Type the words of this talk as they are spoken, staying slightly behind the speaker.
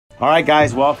All right,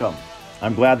 guys, welcome.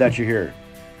 I'm glad that you're here.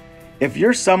 If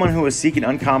you're someone who is seeking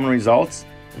uncommon results,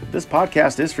 this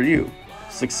podcast is for you.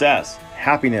 Success,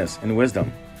 happiness, and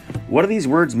wisdom. What do these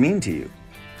words mean to you?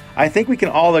 I think we can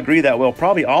all agree that we'll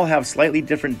probably all have slightly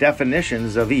different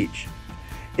definitions of each.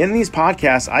 In these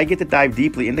podcasts, I get to dive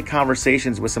deeply into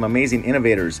conversations with some amazing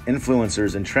innovators,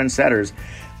 influencers, and trendsetters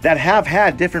that have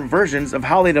had different versions of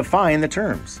how they define the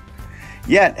terms,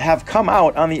 yet have come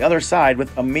out on the other side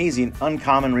with amazing,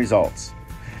 uncommon results.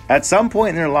 At some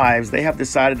point in their lives, they have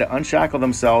decided to unshackle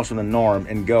themselves from the norm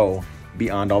and go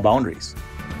beyond all boundaries.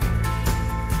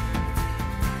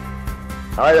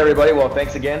 All right, everybody. Well,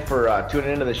 thanks again for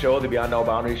tuning into the show, the Beyond All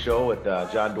Boundaries show with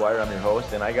John Dwyer. I'm your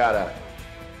host, and I got a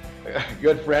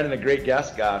good friend and a great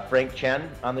guest, Frank Chen,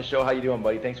 on the show. How you doing,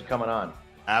 buddy? Thanks for coming on.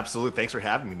 Absolutely. Thanks for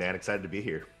having me, man. Excited to be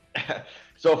here.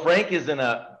 So Frank is an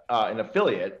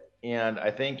affiliate, and I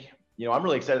think, I'm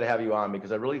really excited to have you on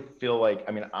because I really feel like,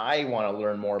 I want to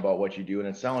learn more about what you do, and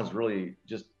it sounds really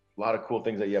just a lot of cool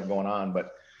things that you have going on. But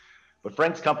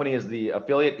Frank's company is the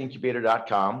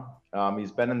affiliateincubator.com.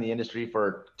 He's been in the industry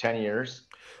for 10 years.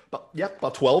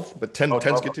 About 12, but 10,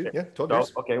 10's good too. Yeah, 12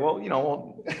 years. Okay, well,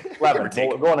 11.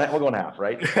 We'll go in half,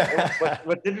 right?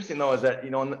 What's interesting, though, is that,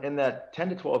 in that 10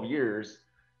 to 12 years,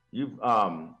 you've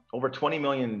over $20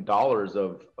 million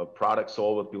of products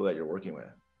sold with people that you're working with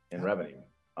in revenue.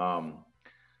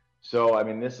 So,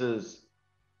 this is,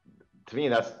 to me,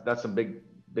 that's some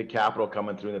big capital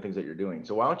coming through in the things that you're doing.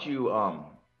 So why don't you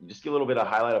just give a little bit of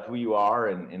highlight of who you are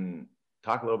and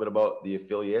talk a little bit about the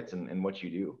affiliates and what you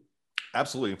do.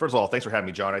 Absolutely. First of all, thanks for having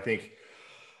me, John. I think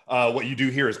what you do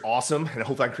here is awesome, and I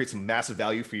hope I can create some massive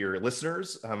value for your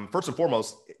listeners. First and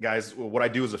foremost, guys, what I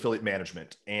do is affiliate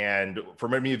management. And for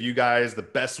many of you guys, the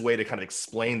best way to kind of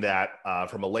explain that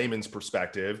from a layman's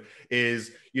perspective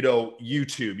is,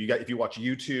 YouTube. If you watch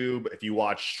YouTube, if you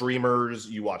watch streamers,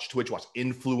 you watch Twitch, watch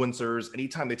influencers,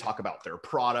 anytime they talk about their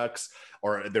products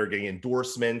or they're getting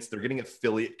endorsements, they're getting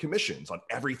affiliate commissions on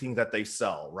everything that they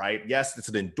sell, right? Yes, it's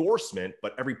an endorsement,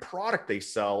 but every product they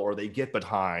sell or they get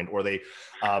behind or they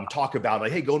talk about,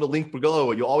 like, hey, go to link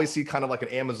below. You'll always see kind of like an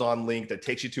Amazon link that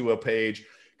takes you to a page,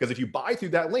 because if you buy through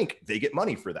that link, they get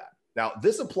money for that. Now,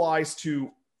 this applies to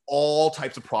all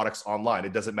types of products online.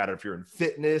 It doesn't matter if you're in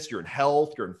fitness, you're in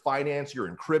health, you're in finance, you're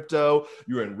in crypto,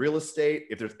 you're in real estate.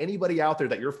 If there's anybody out there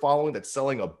that you're following that's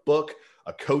selling a book,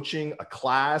 a coaching, a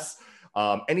class,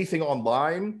 anything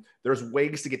online, there's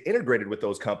ways to get integrated with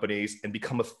those companies and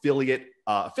become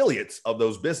affiliates of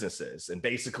those businesses. And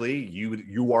basically,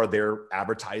 you are their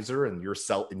advertiser, and you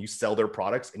sell their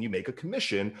products, and you make a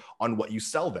commission on what you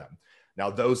sell them. Now,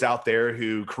 those out there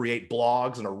who create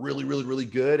blogs and are really, really, really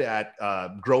good at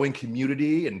growing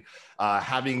community and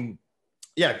having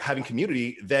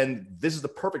community, then this is the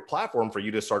perfect platform for you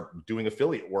to start doing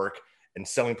affiliate work and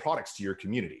selling products to your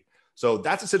community. So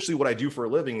that's essentially what I do for a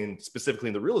living, and specifically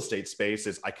in the real estate space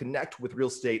is I connect with real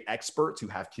estate experts who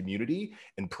have community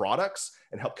and products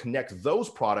and help connect those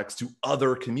products to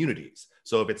other communities.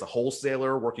 So if it's a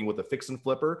wholesaler working with a fix and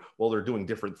flipper, well, they're doing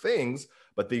different things,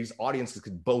 but these audiences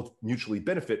could both mutually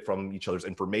benefit from each other's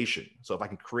information. So if I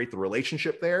can create the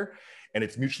relationship there and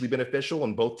it's mutually beneficial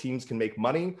and both teams can make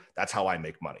money, that's how I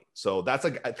make money. So that's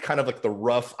kind of like the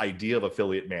rough idea of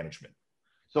affiliate management.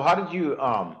 So how did you,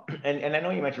 and I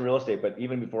know you mentioned real estate, but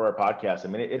even before our podcast,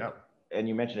 and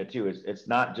you mentioned it too, it's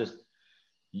not just,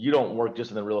 you don't work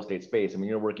just in the real estate space.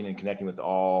 You're working and connecting with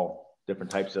all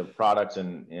different types of products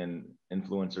and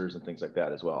influencers and things like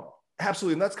that as well.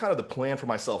 Absolutely. And that's kind of the plan for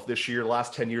myself this year. The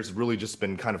last 10 years have really just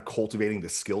been kind of cultivating the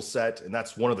skill set. And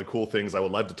that's one of the cool things I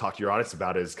would love to talk to your audience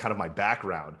about is kind of my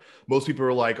background. Most people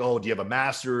are like, oh, do you have a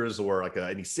master's or like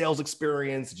any sales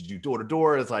experience? Did you do door to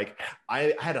door? It's like,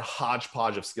 I had a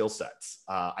hodgepodge of skill sets.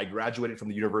 I graduated from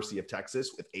the University of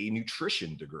Texas with a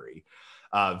nutrition degree.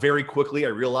 Very quickly, I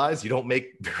realized you don't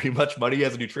make very much money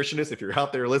as a nutritionist. If you're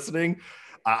out there listening,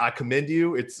 I commend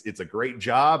you. It's a great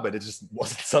job, but it just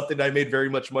wasn't something I made very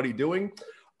much money doing.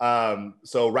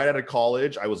 So right out of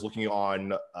college, I was looking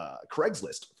on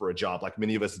Craigslist for a job like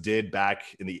many of us did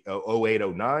back in the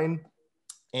 08, 09.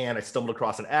 And I stumbled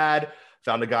across an ad,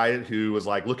 found a guy who was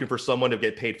like looking for someone to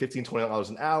get paid $15, $20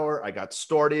 an hour. I got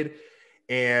started.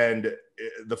 And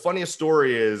the funniest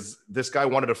story is this guy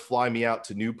wanted to fly me out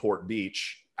to Newport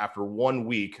Beach after 1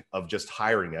 week of just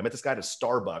hiring me. I met this guy at a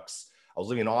Starbucks. I was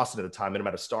living in Austin at the time, met him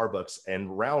at a Starbucks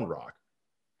and Round Rock.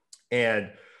 And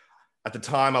at the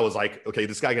time I was like, okay,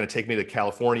 this guy going to take me to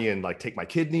California and like take my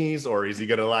kidneys, or is he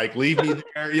going to like leave me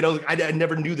there? I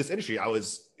never knew this industry. I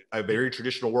was a very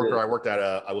traditional worker. I worked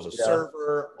I was a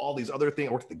server, all these other things.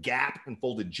 I worked at the Gap and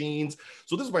folded jeans.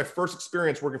 So this is my first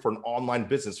experience working for an online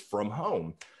business from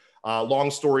home. Long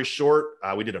story short,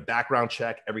 we did a background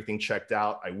check, everything checked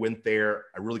out. I went there,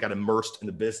 I really got immersed in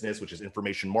the business, which is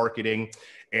information marketing,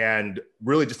 and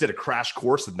really just did a crash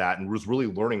course in that and was really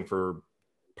learning for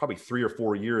probably 3 or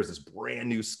 4 years, this brand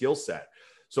new skill set.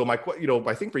 So my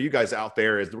thing for you guys out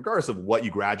there is regardless of what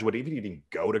you graduate, even if you didn't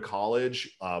go to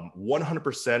college,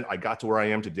 100% I got to where I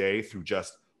am today through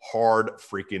just hard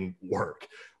freaking work.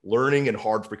 Learning and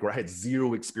hard freaking work. I had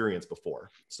zero experience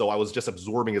before. So I was just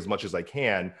absorbing as much as I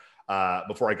can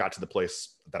before I got to the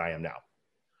place that I am now.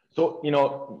 So,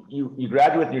 you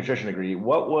graduate with a nutrition degree.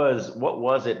 What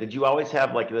was it? Did you always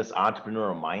have like this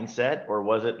entrepreneurial mindset, or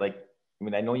was it like,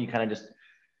 I know you kind of just,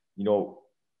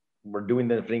 were doing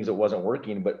the things that wasn't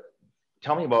working, but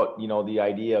tell me about, the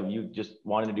idea of you just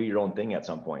wanting to do your own thing at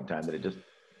some point in time, that it just.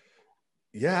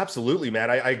 Yeah, absolutely, man.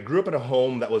 I grew up in a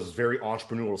home that was very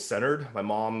entrepreneurial centered. My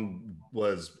mom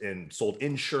sold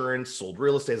insurance, sold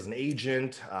real estate as an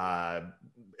agent.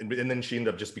 And then she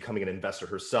ended up just becoming an investor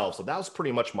herself. So that was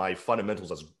pretty much my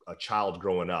fundamentals as a child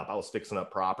growing up. I was fixing up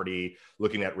property,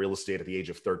 looking at real estate at the age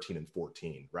of 13 and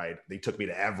 14, right? They took me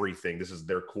to everything. This is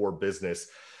their core business,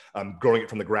 growing it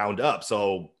from the ground up.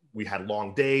 So we had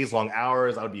long days, long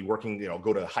hours. I would be working,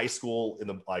 go to high school in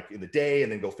the day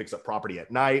and then go fix up property at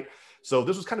night. So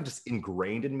this was kind of just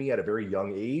ingrained in me at a very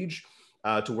young age.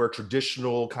 To where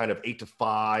traditional kind of 8 to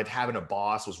 5, having a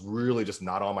boss was really just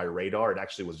not on my radar. It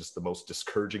actually was just the most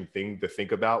discouraging thing to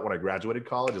think about when I graduated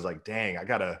college. Is like, dang, I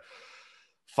gotta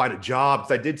find a job.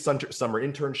 Because I did summer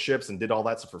internships and did all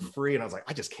that stuff for free. And I was like,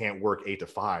 I just can't work 8 to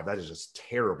 5. That is just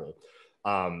terrible.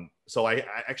 So I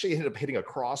actually ended up hitting a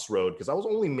crossroad because I was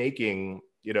only making,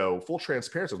 full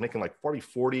transparency, I was making like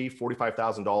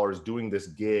 $45,000 doing this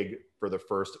gig for the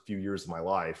first few years of my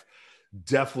life.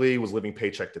 Definitely was living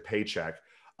paycheck to paycheck.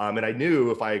 And I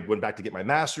knew if I went back to get my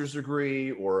master's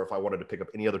degree or if I wanted to pick up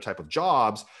any other type of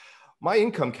jobs, my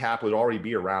income cap would already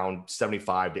be around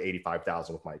 75 to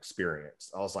 85,000 with my experience.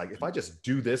 I was like, if I just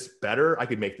do this better, I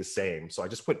could make the same. So I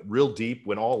just went real deep,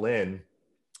 went all in,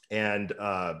 and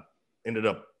ended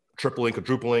up tripling,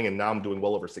 quadrupling, and now I'm doing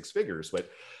well over 6 figures. But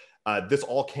this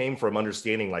all came from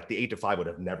understanding like the 8 to 5 would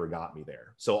have never got me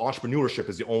there. So entrepreneurship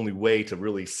is the only way to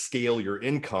really scale your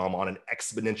income on an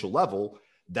exponential level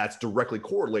that's directly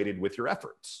correlated with your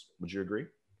efforts. Would you agree?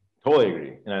 Totally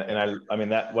agree. I mean,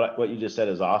 that what you just said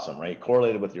is awesome, right?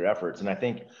 Correlated with your efforts. And I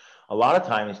think a lot of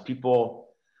times people,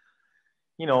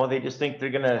 they just think they're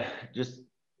going to just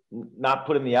not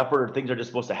put in the effort, or things are just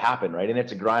supposed to happen, right? And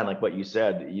it's a grind, like what you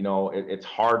said, it's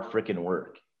hard freaking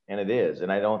work. And it is.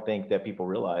 And I don't think that people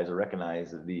realize or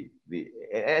recognize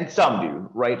and some do,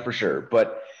 right? For sure.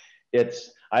 But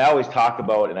I always talk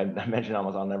about, and I mention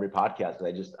almost on every podcast,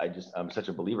 I'm such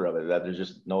a believer of it, that there's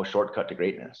just no shortcut to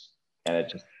greatness. And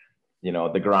it's just,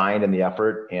 the grind and the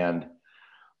effort and,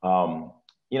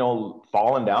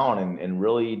 falling down and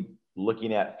really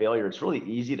looking at failure. It's really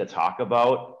easy to talk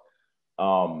about,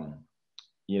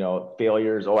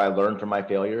 failures. Oh, I learned from my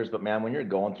failures, but man, when you're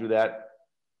going through that,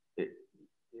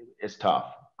 it's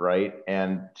tough, right?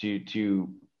 And to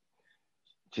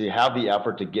have the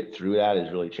effort to get through that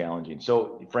is really challenging.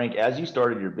 So Frank, as you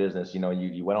started your business,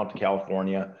 you went out to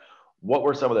California. What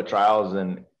were some of the trials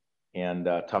and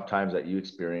tough times that you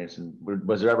experienced? And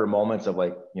was there ever moments of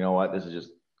like, what,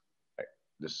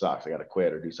 this sucks, I got to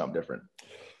quit or do something different?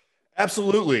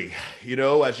 Absolutely.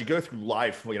 As you go through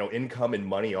life, income and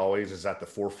money always is at the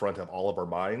forefront of all of our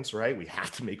minds, right? We have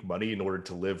to make money in order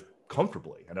to live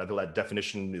comfortably. And I know that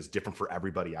definition is different for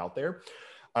everybody out there.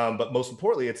 But most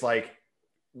importantly, it's like,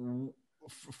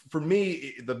 for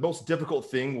me, the most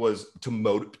difficult thing was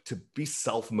to be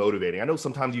self-motivating. I know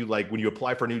sometimes when you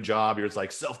apply for a new job, you're just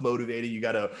like self-motivated, you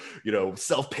gotta,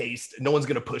 self-paced, no one's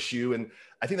gonna push you. And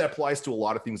I think that applies to a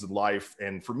lot of things in life.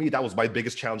 And for me, that was my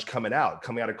biggest challenge coming out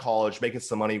of college, making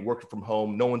some money, working from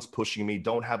home, no one's pushing me,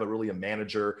 don't have a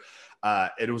manager.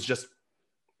 It was just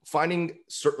finding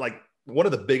one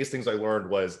of the biggest things I learned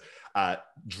was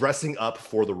dressing up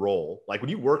for the role. Like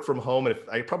when you work from home, and if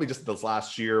I probably just this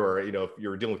last year, or if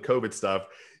you're dealing with COVID stuff,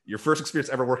 your first experience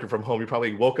ever working from home, you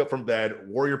probably woke up from bed,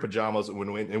 wore your pajamas,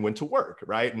 and went to work,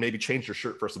 right? And maybe changed your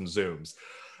shirt for some Zooms.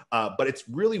 But it's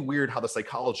really weird how the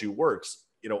psychology works.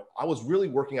 I was really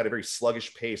working at a very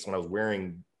sluggish pace when I was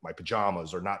wearing my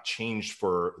pajamas or not changed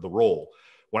for the role.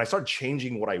 When I started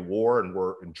changing what I wore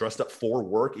and dressed up for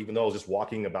work, even though I was just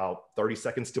walking about 30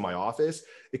 seconds to my office,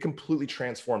 it completely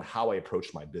transformed how I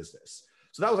approached my business.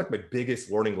 So that was like my biggest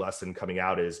learning lesson coming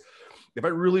out is if I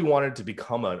really wanted to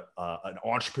become an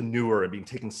entrepreneur and being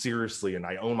taken seriously and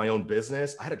I own my own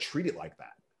business, I had to treat it like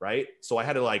that, right? So I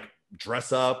had to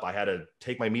dress up. I had to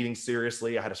take my meetings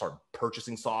seriously. I had to start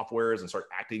purchasing softwares and start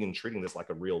acting and treating this like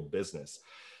a real business.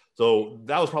 So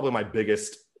that was probably my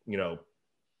biggest,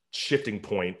 shifting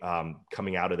point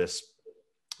coming out of this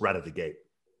right at the gate.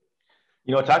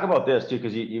 Talk about this too,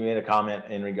 because you made a comment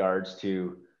in regards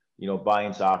to,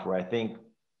 buying software. I think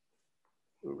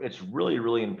it's really,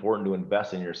 really important to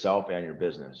invest in yourself and your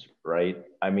business, right?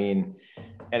 I mean,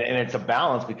 and it's a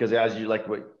balance, because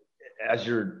as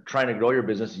you're trying to grow your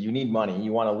business, you need money.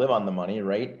 You want to live on the money,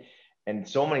 right? And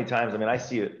so many times, I mean, I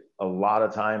see it a lot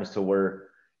of times to where,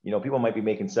 people might be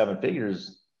making 7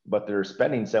 figures, but they're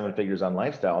spending 7 figures on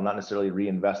lifestyle, not necessarily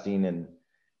reinvesting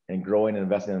and growing and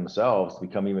investing in themselves to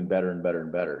become even better and better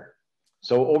and better.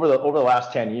 So over the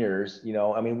last 10 years,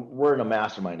 I mean, we're in a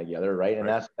mastermind together, right? And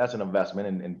that's an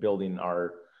investment in building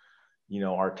our,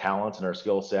 our talents and our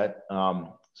skill set.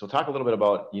 So talk a little bit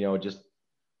about, just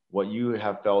what you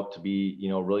have felt to be,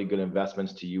 really good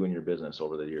investments to you and your business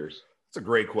over the years. It's a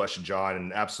great question, John.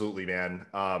 And absolutely, man.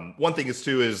 One thing is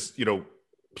to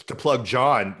plug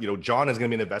John, John is going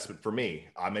to be an investment for me.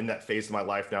 I'm in that phase of my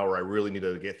life now where I really need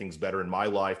to get things better in my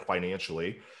life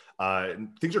financially.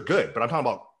 Things are good, but I'm talking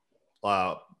about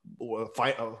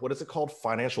what is it called?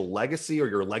 Financial legacy, or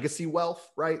your legacy wealth,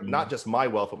 right? Mm-hmm. Not just my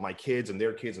wealth, but my kids and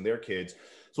their kids and their kids.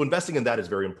 So investing in that is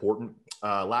very important.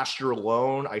 Last year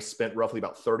alone, I spent roughly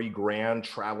about 30 grand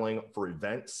traveling for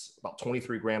events, about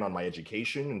 23 grand on my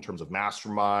education in terms of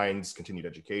masterminds, continued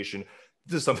education.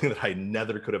 This is something that I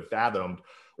never could have fathomed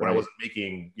when I wasn't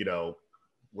making,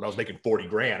 when I was making 40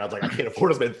 grand. I was like, I can't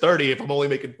afford to spend 30 if I'm only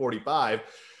making 45.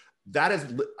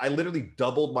 I literally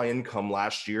doubled my income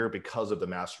last year because of the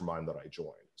mastermind that I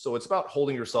joined. So it's about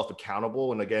holding yourself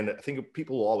accountable. And again, I think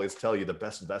people will always tell you the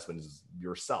best investment is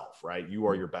yourself, right? You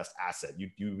are your best asset.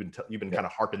 You've been kind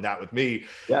of harping that with me.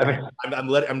 Yeah,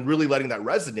 I'm really letting that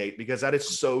resonate, because that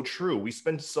is so true. We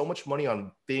spend so much money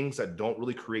on things that don't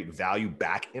really create value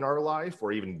back in our life,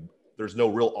 or even there's no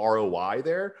real ROI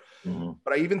there. Mm-hmm.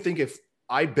 But I even think if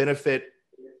I benefit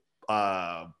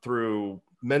through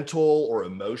mental or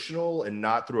emotional and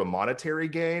not through a monetary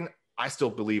gain, I still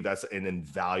believe that's an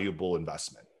invaluable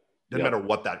investment. Doesn't matter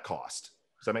what that cost.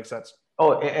 Does that make sense?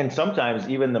 Oh, and sometimes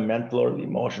even the mental or the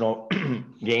emotional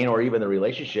gain, or even the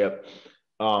relationship,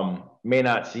 may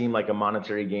not seem like a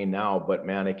monetary gain now, but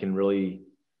man, it can really,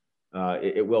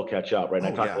 it will catch up, right?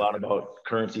 And I talk a lot about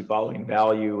currency following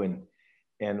value, and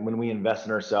when we invest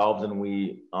in ourselves and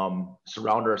we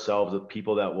surround ourselves with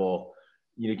people that will,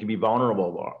 can be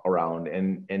vulnerable around,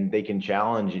 and they can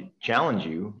challenge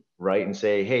you, right? And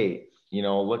say, hey,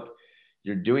 look,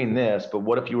 you're doing this, but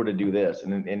what if you were to do this?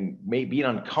 And being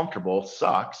uncomfortable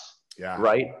sucks,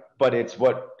 right? But it's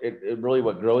really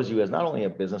what grows you as not only a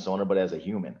business owner, but as a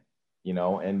human,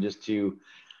 and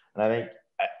I think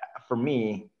for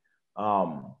me,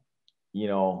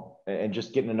 and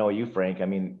just getting to know you, Frank, I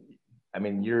mean,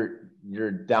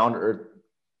 you're down to earth,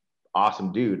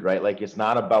 awesome dude, right? Like it's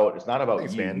not about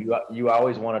Thanks, you. Man. You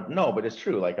always want to know, but it's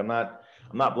true. Like I'm not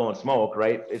blowing smoke,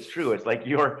 right? It's true. It's like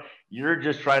you're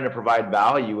just trying to provide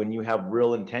value, and you have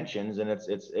real intentions, and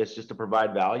it's just to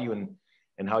provide value and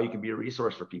how you can be a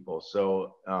resource for people.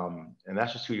 So and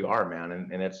that's just who you are, man.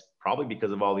 And it's probably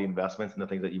because of all the investments and the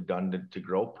things that you've done to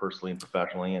grow personally and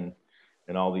professionally and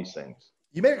all these things.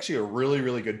 You made actually a really,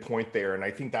 really good point there. And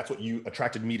I think that's what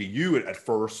attracted me to you at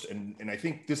first. And I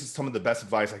think this is some of the best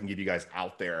advice I can give you guys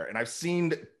out there. And I've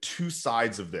seen two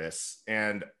sides of this.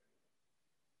 And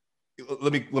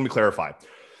let me clarify.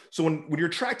 So when you're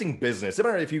attracting business, no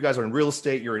matter if you guys are in real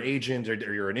estate, you're an agent,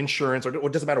 or you're in insurance, or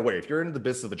it doesn't matter what, if you're in the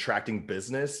business of attracting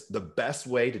business, the best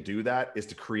way to do that is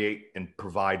to create and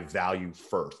provide value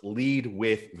first. Lead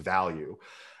with value.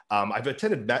 I've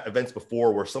attended events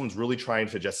before where someone's really trying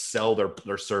to just sell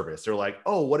their service. They're like,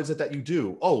 oh, what is it that you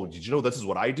do? Oh, did you know this is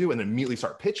what I do? And then immediately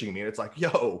start pitching me. And it's like,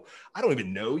 yo, I don't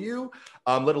even know you,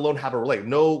 let alone have a relate.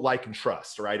 Know, like, and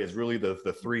trust, right? Is really the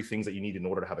three things that you need in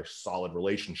order to have a solid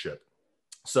relationship.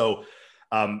 So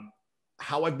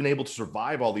how I've been able to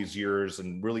survive all these years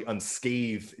and really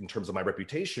unscathed in terms of my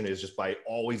reputation is just by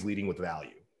always leading with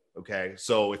value. Okay.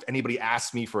 So if anybody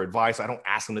asks me for advice, I don't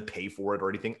ask them to pay for it or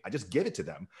anything. I just give it to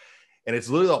them. And it's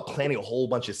literally about planting a whole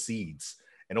bunch of seeds.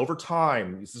 And over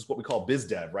time, this is what we call biz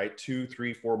dev, right? 2,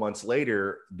 3, 4 months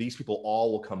later, these people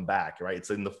all will come back, right? It's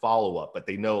in the follow-up, but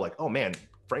they know like, oh man,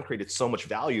 Frank created so much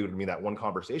value to me, that one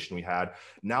conversation we had.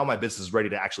 Now my business is ready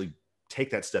to actually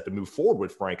take that step and move forward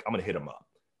with Frank. I'm going to hit him up,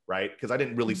 right? Because I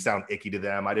didn't really sound icky to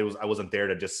them. I wasn't there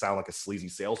to just sound like a sleazy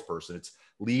salesperson. It's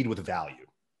lead with value.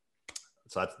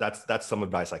 So that's some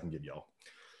advice I can give y'all.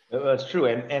 That's true.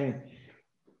 And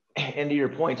to your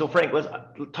point, so Frank, let's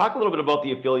talk a little bit about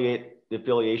the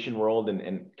affiliation world,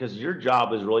 and because your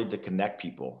job is really to connect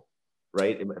people,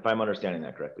 right? If I'm understanding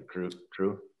that correctly,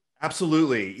 true?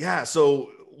 Absolutely. Yeah. So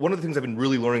one of the things I've been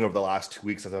really learning over the last 2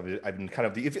 weeks is I've been kind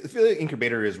of the affiliate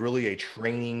incubator is really a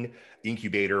training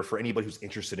incubator for anybody who's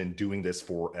interested in doing this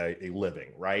for a living,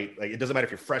 right? Like, it doesn't matter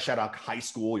if you're fresh out of high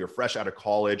school, you're fresh out of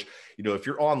college, if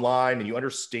you're online and you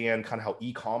understand kind of how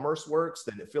e-commerce works,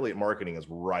 then affiliate marketing is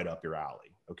right up your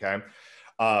alley. Okay.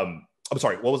 I'm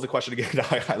sorry, what was the question again?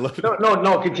 I love it.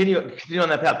 No, continue on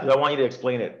that path, because I want you to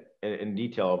explain it in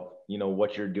detail,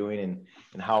 what you're doing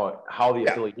and how the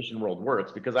affiliation world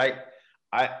works, because I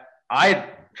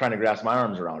trying to grasp my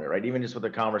arms around it, right? Even just with the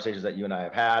conversations that you and I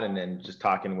have had, and then just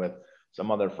talking with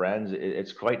some other friends,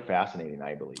 it's quite fascinating,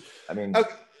 I believe. I mean,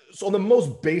 so on the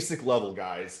most basic level,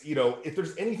 guys, if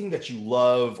there's anything that you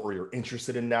love or you're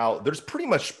interested in now, there's pretty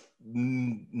much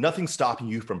nothing stopping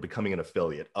you from becoming an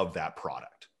affiliate of that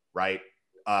product, right?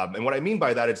 And what I mean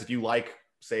by that is, if you like,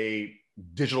 say,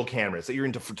 digital cameras, that you're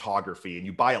into photography and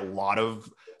you buy a lot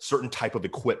of certain type of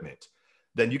equipment,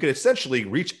 then you can essentially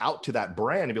reach out to that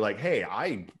brand and be like, hey,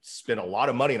 I spent a lot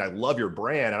of money and I love your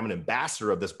brand. I'm an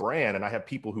ambassador of this brand, and I have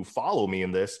people who follow me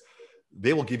in this.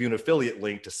 They will give you an affiliate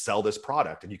link to sell this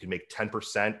product, and you can make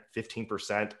 10%,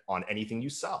 15% on anything you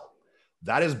sell.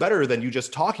 That is better than you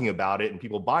just talking about it and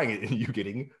people buying it and you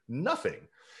getting nothing.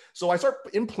 So I start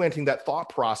implanting that thought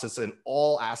process in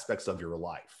all aspects of your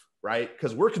life, right?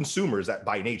 Because we're consumers that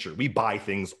by nature, we buy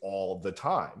things all the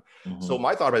time. Mm-hmm. So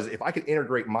my thought is, if I could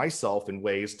integrate myself in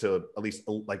ways to at least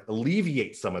like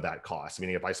alleviate some of that cost,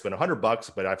 meaning if I spend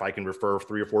 $100, but if I can refer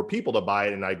 3 or 4 people to buy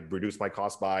it and I reduce my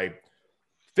cost by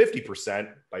 50%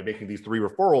 by making these 3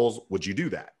 referrals, would you do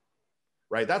that?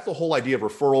 Right? That's the whole idea of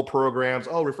referral programs.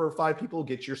 Oh, refer 5 people,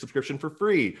 get your subscription for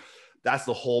free. That's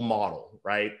the whole model,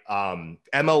 right?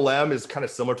 MLM is kind of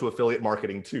similar to affiliate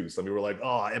marketing too. Some people were like,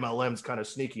 oh, MLM's kind of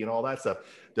sneaky and all that stuff.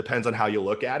 Depends on how you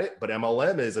look at it. But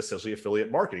MLM is essentially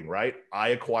affiliate marketing, right? I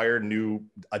acquire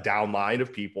a downline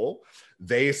of people.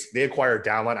 They acquire a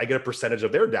downline. I get a percentage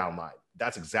of their downline.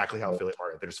 That's exactly how affiliate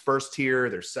marketing. There's first tier,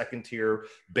 there's second tier,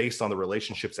 based on the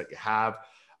relationships that you have.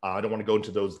 I don't want to go into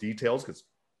those details because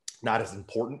it's not as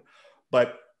important.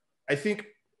 But I think,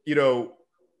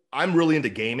 I'm really into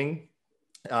gaming.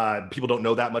 People don't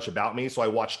know that much about me. So I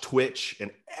watch Twitch, and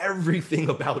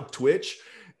everything about Twitch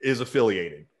is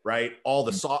affiliated, right? All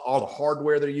the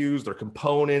hardware they use, their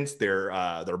components, their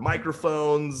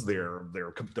microphones, their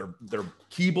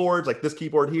keyboards, like this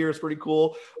keyboard here is pretty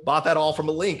cool. Bought that all from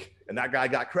a link, and that guy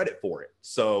got credit for it.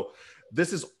 So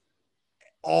this is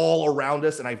all around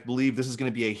us. And I believe this is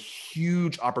going to be a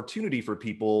huge opportunity for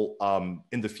people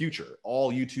in the future.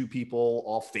 All YouTube people,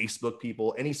 all Facebook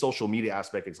people, any social media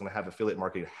aspect is going to have affiliate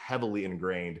marketing heavily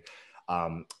ingrained,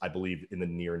 I believe, in the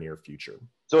near future.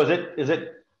 So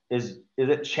is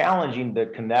it challenging to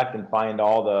connect and find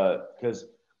because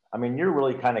I mean, you're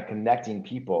really kind of connecting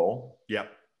people,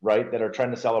 yep, right, that are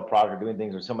trying to sell a product or doing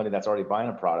things with somebody that's already buying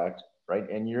a product, right?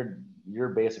 And you're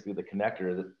basically the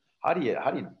connector. How do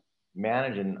you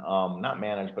manage and not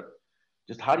manage, but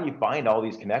just how do you find all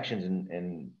these connections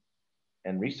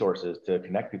and resources to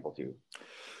connect people to?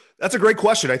 That's a great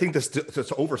question. I think that's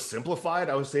oversimplified,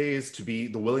 I would say, is to be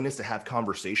the willingness to have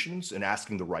conversations and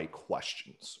asking the right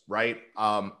questions, right?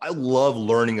 I love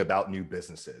learning about new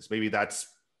businesses. Maybe that's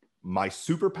my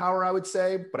superpower, I would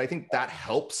say, but I think that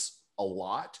helps a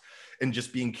lot in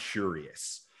just being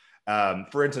curious.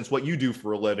 For instance, what you do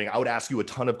for a living, I would ask you a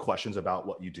ton of questions about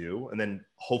what you do. And then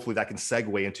hopefully that can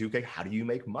segue into, okay, how do you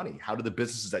make money? How do the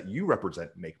businesses that you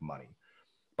represent make money?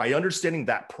 By understanding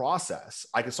that process,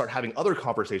 I can start having other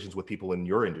conversations with people in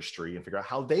your industry and figure out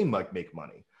how they might make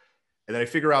money. And then I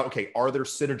figure out, okay, are there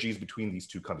synergies between these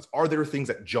two companies? Are there things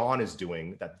that John is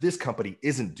doing that this company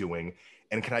isn't doing?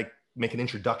 And can I make an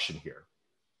introduction here?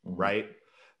 Mm-hmm. Right?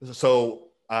 So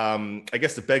I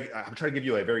guess I'm trying to give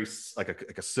you a very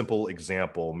like a simple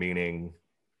example, meaning,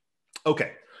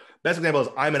 okay, best example is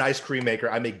I'm an ice cream maker.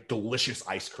 I make delicious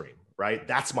ice cream, right?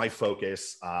 That's my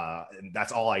focus. And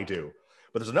that's all I do.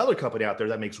 But there's another company out there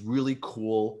that makes really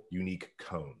cool, unique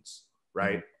cones,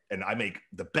 right? Mm-hmm. And I make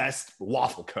the best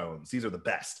waffle cones. These are the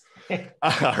best,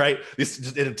 right?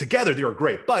 Together, they are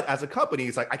great. But as a company,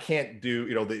 it's like I can't do,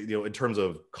 in terms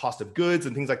of cost of goods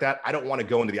and things like that. I don't want to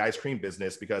go into the ice cream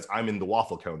business because I'm in the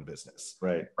waffle cone business,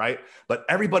 right? But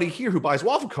everybody here who buys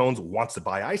waffle cones wants to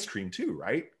buy ice cream too,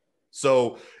 right?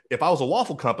 So if I was a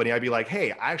waffle company, I'd be like,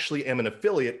 hey, I actually am an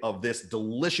affiliate of this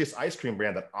delicious ice cream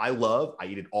brand that I love. I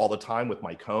eat it all the time with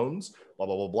my cones, blah,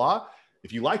 blah, blah, blah.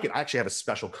 If you like it, I actually have a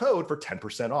special code for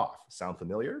 10% off. Sound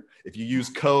familiar? If you use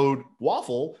code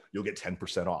WAFFLE, you'll get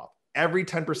 10% off. Every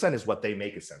 10% is what they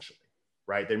make essentially,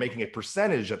 right? They're making a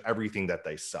percentage of everything that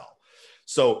they sell.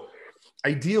 So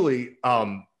ideally,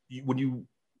 when you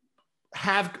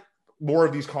have more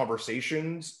of these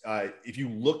conversations, if you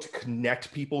look to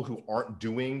connect people who aren't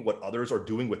doing what others are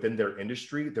doing within their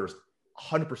industry, there's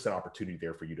 100% opportunity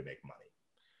there for you to make money.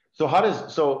 So how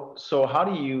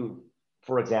do you,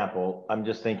 for example, I'm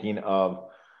just thinking of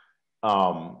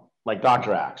like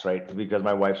Dr. Axe, right? Because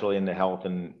my wife's really into health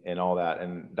and all that,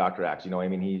 and Dr. Axe, you know, I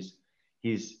mean, he's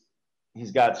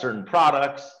got certain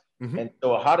products, and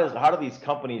so how do these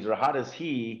companies, or how does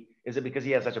he? Is it because he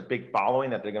has such a big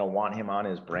following that they're going to want him on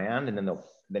his brand, and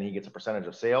then he gets a percentage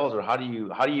of sales, or how do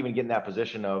you even get in that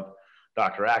position of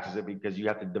Dr. Axe? Is it because you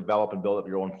have to develop and build up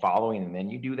your own following, and then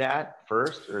you do that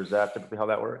first, or is that typically how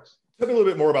that works? Tell me a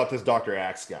little bit more about this Dr.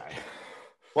 Axe guy.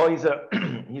 Well, he's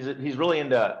really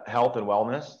into health and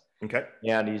wellness. Okay.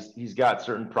 And he's got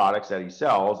certain products that he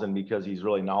sells, and because he's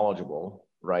really knowledgeable,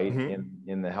 right,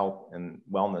 in the health and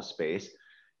wellness space,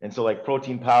 and so like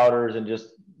protein powders and just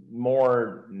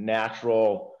more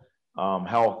natural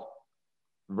health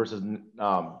versus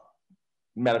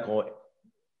medical.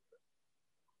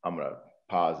 I'm gonna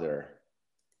pause there.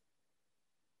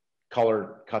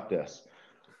 Cut this.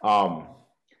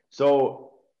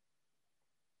 So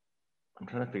I'm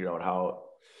trying to figure out how.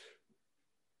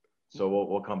 So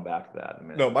we'll come back to that in a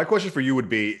minute. No, my question for you would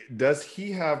be, does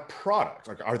he have products?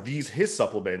 Like, are these his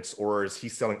supplements, or is he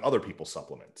selling other people's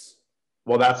supplements?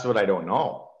 Well, that's what I don't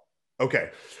know. Okay.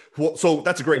 Well, so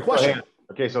that's a great question.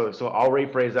 Okay, so I'll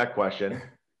rephrase that question.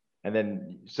 And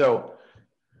then so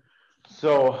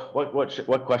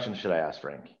what question should I ask,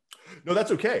 Frank? No,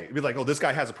 that's okay. It'd be like, oh, this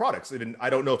guy has a product, and I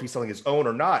don't know if he's selling his own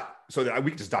or not. So that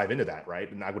we can just dive into that, right?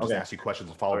 And I would just ask you questions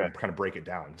and follow up and kind of break it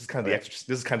down. This is kind of this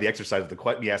is kind of the exercise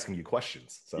of me asking you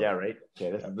questions. So. Yeah, right. Okay,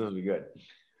 this will be good.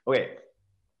 Okay,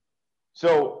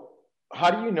 so how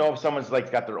do you know if someone's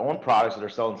like got their own products or they're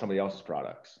selling somebody else's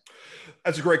products?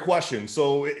 That's a great question.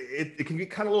 So it can get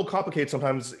kind of a little complicated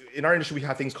sometimes. In our industry, we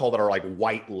have things called that are like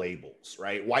white labels,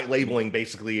 right? White labeling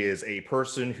basically is a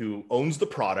person who owns the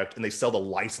product and they sell the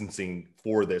licensing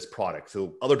for this product.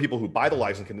 So other people who buy the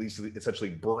license can essentially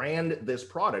brand this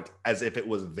product as if it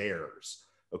was theirs.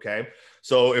 Okay.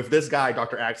 So if this guy,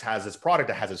 Dr. Axe, has this product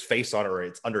that has his face on it, or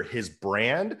it's under his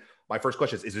brand, my first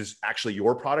question is this actually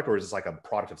your product, or is this like a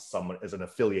product of someone as an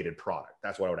affiliated product?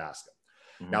 That's what I would ask him.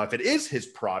 Now, if it is his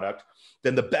product,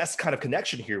 then the best kind of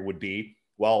connection here would be,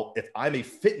 well, if I'm a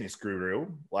fitness guru,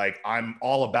 like I'm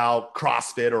all about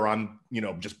CrossFit, or I'm,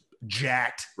 just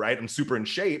jacked, right? I'm super in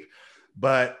shape,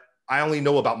 but I only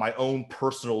know about my own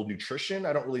personal nutrition.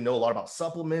 I don't really know a lot about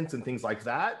supplements and things like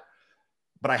that.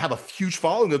 But I have a huge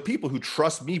following of people who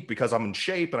trust me because I'm in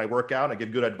shape and I work out and I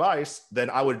give good advice. Then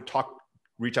I would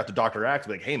reach out to Dr. Axe,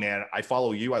 be like, hey man, I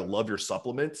follow you. I love your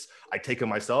supplements. I take them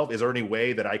myself. Is there any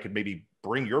way that I could maybe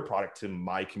bring your product to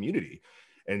my community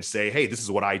and say, hey, this is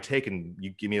what I take, and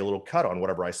you give me a little cut on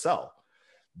whatever I sell?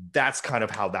 That's kind of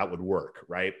how that would work,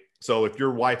 right? So if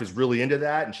your wife is really into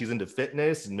that and she's into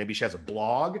fitness and maybe she has a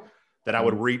blog, then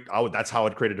that's how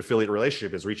I'd create an affiliate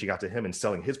relationship, is reaching out to him and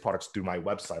selling his products through my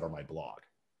website or my blog.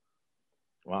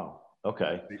 Wow.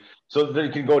 Okay. So then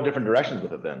you can go different directions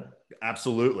with it then.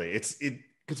 Absolutely.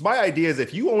 Because my idea is,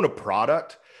 if you own a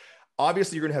product,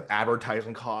 obviously you're going to have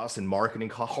advertising costs and marketing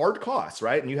costs, hard costs,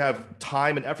 right? And you have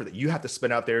time and effort that you have to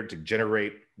spend out there to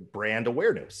generate brand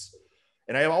awareness.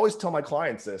 And I always tell my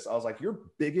clients this. I was like, your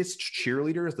biggest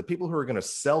cheerleaders, the people who are going to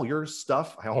sell your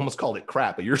stuff, I almost called it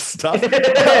crap, but your stuff, you know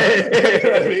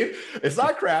what I mean? It's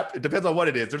not crap. It depends on what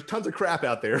it is. There's tons of crap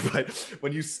out there. But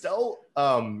when you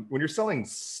when you're selling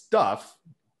stuff,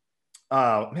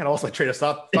 man, I lost my train of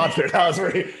thought there. That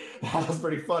was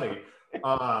pretty funny.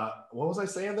 What was I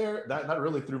saying there? That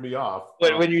really threw me off.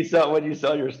 When you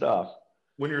sell your stuff.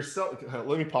 When you're selling,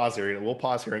 let me pause here. We'll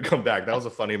pause here and come back. That was a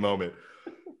funny moment.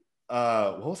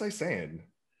 What was I saying?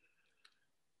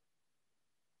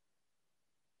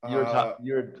 You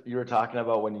were talking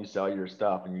about when you sell your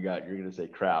stuff and you're going to say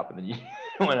crap, and then you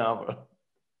went off.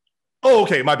 Oh,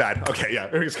 okay. My bad. Okay. Yeah.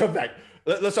 Let's come back.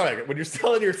 Let's start again. When you're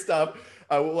selling your stuff,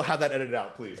 we'll have that edited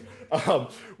out, please.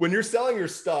 When you're selling your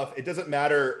stuff, it doesn't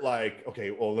matter. Like,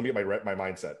 okay, well, let me get my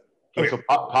mindset. Okay. So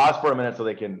pause for a minute so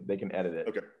they can edit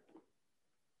it.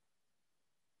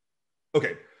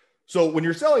 Okay. So when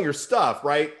you're selling your stuff,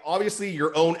 right, obviously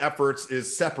your own efforts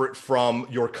is separate from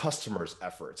your customers'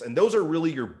 efforts. And those are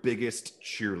really your biggest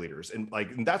cheerleaders.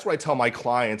 And that's what I tell my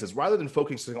clients is, rather than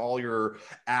focusing all your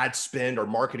ad spend or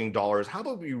marketing dollars, how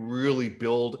about we really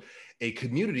build a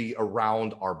community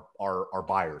around our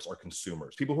buyers, our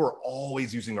consumers, people who are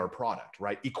always using our product,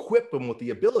 right? Equip them with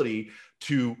the ability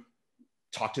to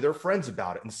talk to their friends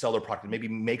about it and sell their product and maybe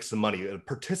make some money and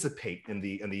participate in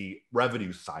the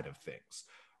revenue side of things.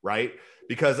 right?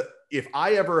 Because if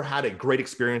I ever had a great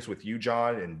experience with you,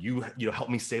 John, and you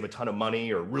helped me save a ton of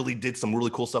money or really did some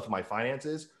really cool stuff with my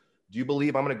finances, do you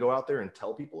believe I'm going to go out there and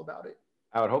tell people about it?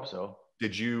 I would hope so.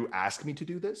 Did you ask me to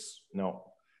do this? No.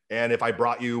 And if I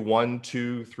brought you 1,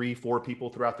 2, 3, 4 people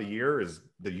throughout the year,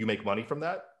 did you make money from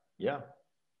that? Yeah.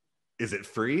 Is it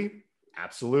free?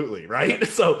 Absolutely, right?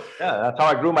 So yeah, that's how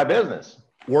I grew my business.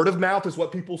 Word of mouth is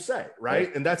what people say,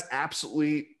 right? And that's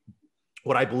absolutely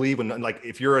what I believe when, like,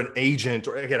 if you're an agent,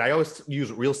 or again, I always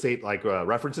use real estate like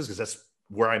references because that's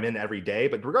where I'm in every day.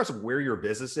 But regardless of where your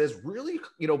business is, really,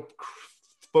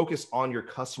 focus on your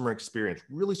customer experience.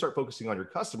 Really start focusing on your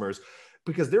customers,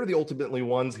 because they're the ultimately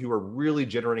ones who are really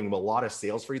generating a lot of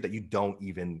sales for you that you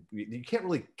can't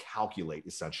really calculate,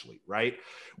 essentially, right?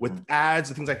 With ads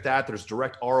and things like that, there's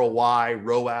direct ROI,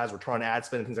 ROAS, return on ad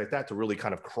spend, and things like that to really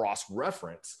kind of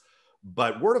cross-reference.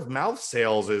 But word of mouth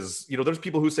sales is, there's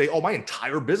people who say, oh, my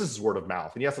entire business is word of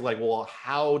mouth. And you have to well,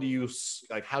 how do you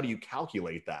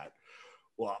calculate that?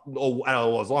 Well,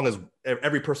 as long as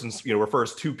every person,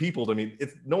 refers 2 people to me,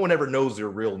 no one ever knows their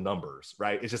real numbers,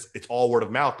 right? It's all word of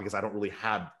mouth because I don't really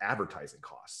have advertising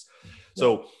costs. Yeah.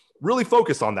 So really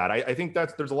focus on that. I think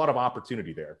there's a lot of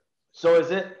opportunity there. So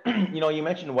is it, you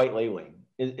mentioned white labeling.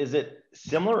 Is it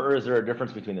similar, or is there a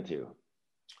difference between the two?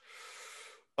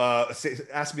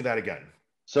 Ask me that again.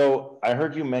 So I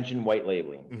heard you mention white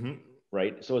labeling,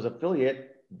 right? So is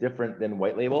affiliate different than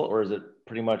white label, or is it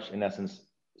pretty much in essence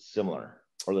similar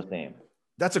or the same?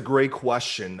 That's a great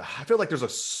question. I feel like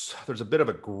there's a bit of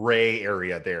a gray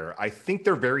area there. I think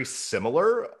they're very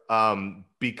similar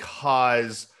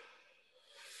because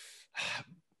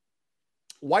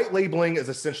white labeling is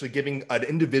essentially giving an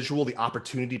individual the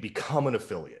opportunity to become an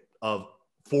affiliate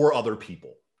for other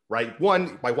people, right?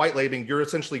 One, by white labeling, you're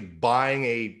essentially buying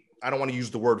I don't want to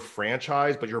use the word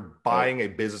franchise, but you're buying a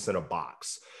business in a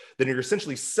box. Then you're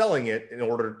essentially selling it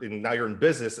and now you're in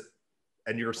business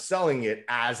and you're selling it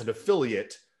as an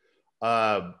affiliate,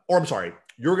 you're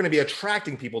going to be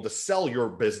attracting people to sell your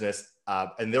business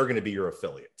and they're going to be your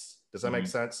affiliates. Does that make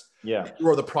sense? Yeah. You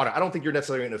are the product. I don't think you're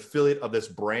necessarily an affiliate of this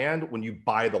brand when you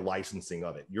buy the licensing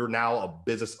of it. You're now a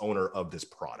business owner of this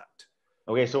product.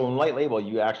 Okay. So in white label,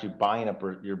 you actually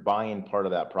you're buying part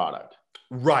of that product.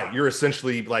 Right. You're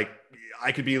essentially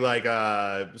I could be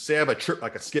say I have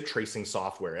a skip tracing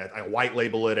software. I white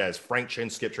label it as Frank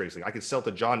Chen skip tracing. I could sell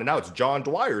to John, and now it's John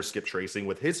Dwyer skip tracing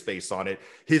with his face on it,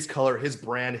 his color, his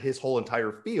brand, his whole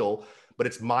entire feel. But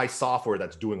it's my software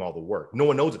that's doing all the work. No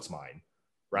one knows it's mine,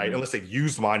 right? Unless they've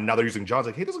used mine. Now they're using John's.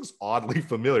 Hey, this looks oddly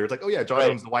familiar. It's oh yeah, John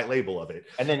owns the white label of it.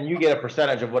 And then you get a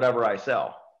percentage of whatever I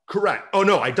sell. Correct. Oh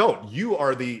no, I don't.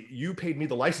 You paid me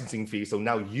the licensing fee, so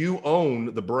now you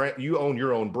own the brand. You own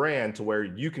your own brand to where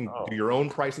you can do your own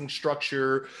pricing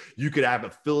structure. You could have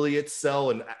affiliates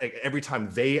sell, and every time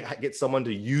they get someone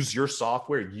to use your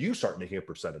software, you start making a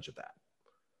percentage of that.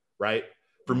 Right.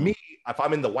 For me, if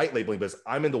I'm in the white labeling business,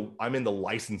 I'm in the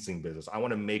licensing business. I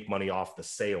want to make money off the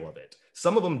sale of it.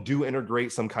 Some of them do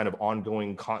integrate some kind of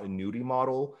ongoing continuity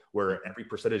model where every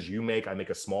percentage you make, I make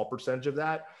a small percentage of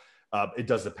that. It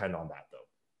does depend on that,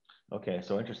 though. Okay,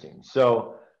 so interesting.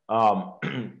 So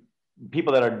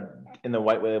people that are in the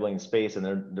white labeling space and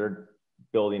they're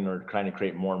building or trying to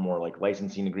create more and more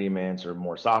licensing agreements or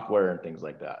more software and things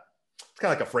like that. It's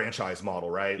kind of like a franchise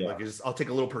model, right? Yeah. I'll take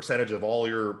a little percentage of all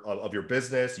your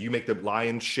business. You make the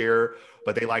lion's share,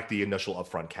 but they like the initial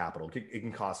upfront capital. It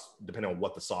can cost, depending on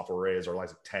what the software is, or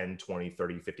 10, 20,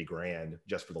 30, 50 grand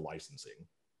just for the licensing.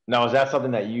 Now, is that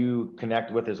something that you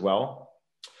connect with as well?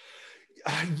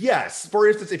 Yes. For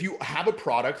instance, if you have a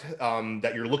product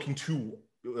that you're looking to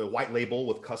white label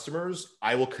with customers,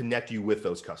 I will connect you with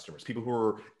those customers. People who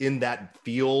are in that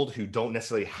field who don't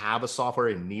necessarily have a software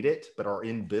and need it, but are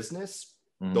in business.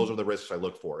 Those are the risks I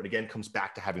look for. And again, it comes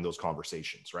back to having those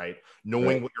conversations, right?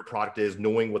 Knowing what your product is,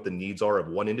 knowing what the needs are of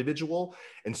one individual,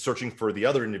 and searching for the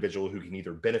other individual who can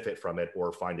either benefit from it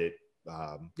or find it,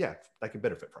 that can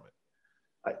benefit from it.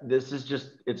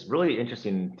 It's really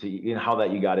interesting how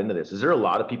that you got into this. Is there a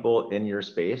lot of people in your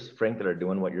space, Frank, that are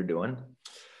doing what you're doing?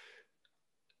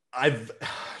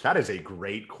 That is a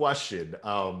great question.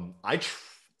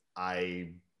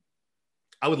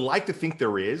 I would like to think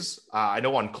there is. I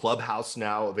know on Clubhouse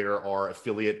now there are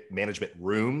affiliate management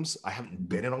rooms. I haven't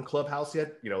been in on Clubhouse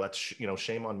yet. That's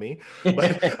shame on me.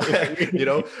 But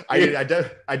I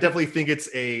definitely think it's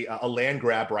a land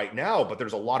grab right now. But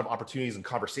there's a lot of opportunities and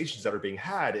conversations that are being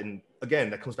had. And again,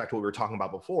 that comes back to what we were talking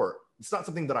about before. It's not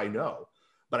something that I know,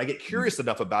 but I get curious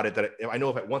enough about it that I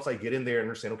know once I get in there and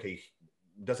understand, okay,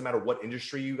 doesn't matter what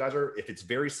industry you guys are, if it's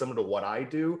very similar to what I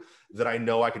do, that I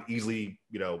know I can easily,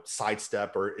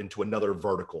 sidestep or into another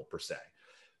vertical per se.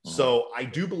 So I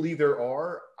do believe there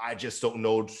are. I just don't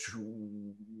know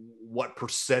what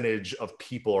percentage of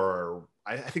people are.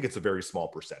 I think it's a very small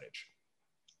percentage.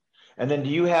 And then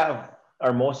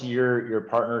are most of your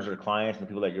partners or clients and the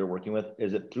people that you're working with,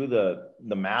 is it through the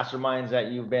masterminds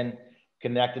that you've been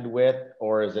connected with,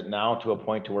 or is it now to a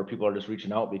point to where people are just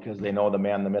reaching out because they know the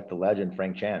man, the myth, the legend,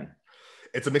 Frank Chen?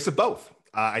 It's a mix of both.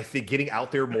 I think getting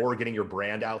out there more, getting your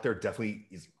brand out there definitely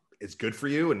is good for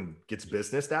you and gets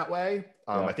business that way.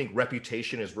 I think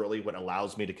reputation is really what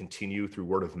allows me to continue through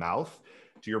word of mouth,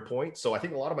 to your point. So I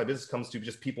think a lot of my business comes to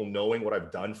just people knowing what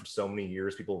I've done for so many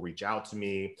years. People reach out to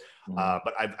me,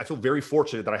 but I feel very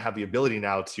fortunate that I have the ability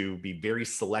now to be very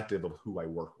selective of who I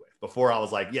work with. Before I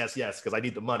was like, yes, because I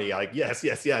need the money. Like, yes.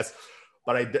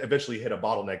 But I eventually hit a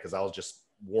bottleneck because I was just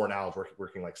worn out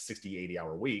working like 60,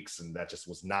 80-hour weeks. And that just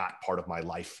was not part of my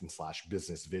life /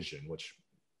 business vision, which,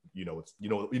 you know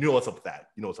what's up with that.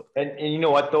 You know what's up. And you know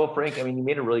what though, Frank? I mean, you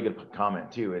made a really good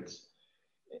comment too. It's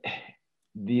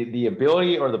the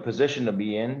ability or the position to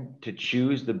be in to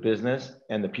choose the business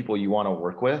and the people you want to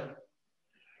work with,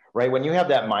 right? When you have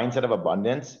that mindset of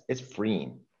abundance, it's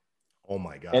freeing. Oh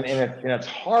my gosh. And it's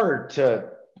hard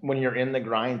when you're in the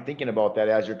grind thinking about that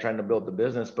as you're trying to build the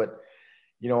business. But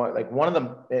you know, like one of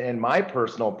them in my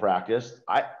personal practice,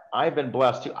 I've been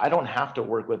blessed too. I don't have to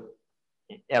work with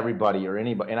everybody or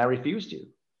anybody, and I refuse to.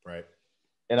 Right.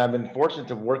 And I've been fortunate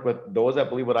to work with those that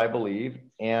believe what I believe.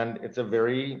 And it's a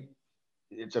very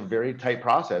tight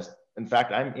process. In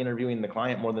fact, I'm interviewing the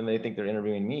client more than they think they're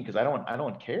interviewing me, because I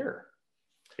don't care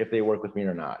if they work with me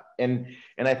or not. And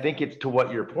I think it's to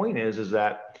what your point is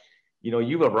that, you know,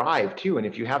 you've arrived too. And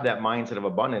if you have that mindset of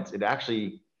abundance,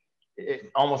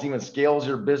 it almost even scales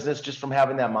your business just from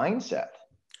having that mindset.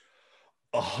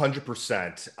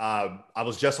 100%. I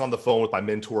was just on the phone with my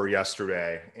mentor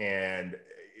yesterday, and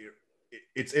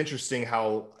it's interesting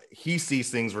how he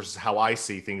sees things versus how I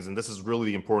see things. And this is really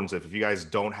the importance of, if you guys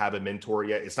don't have a mentor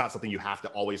yet, it's not something you have to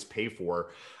always pay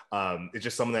for. It's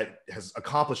just someone that has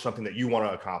accomplished something that you want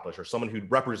to accomplish, or someone who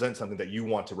represents something that you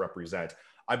want to represent.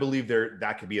 I believe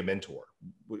that could be a mentor.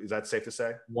 Is that safe to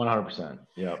say? 100%.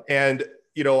 Yeah. And,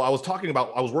 you know, I worked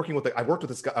with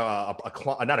this guy,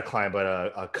 not a client, but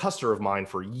a customer of mine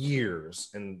for years.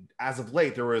 And as of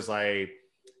late, there was a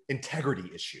integrity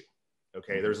issue.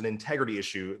 Okay. There's an integrity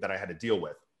issue that I had to deal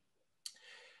with.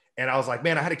 And I was like,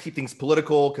 man, I had to keep things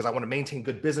political because I want to maintain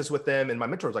good business with them. And my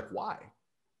mentor was like, why?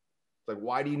 Like,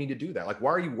 why do you need to do that? Like,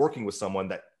 why are you working with someone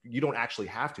that you don't actually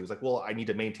have to? He's like, well, I need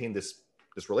to maintain this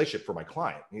relationship for my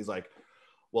client. And he's like,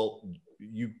 well,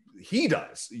 he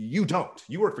does. You don't.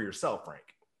 You work for yourself, Frank.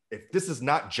 If this is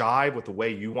not jive with the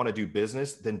way you want to do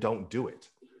business, then don't do it.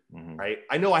 Mm-hmm. Right.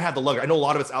 I know I have the luxury. I know a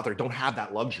lot of us out there don't have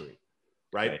that luxury.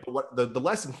 Right. But what the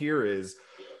lesson here is,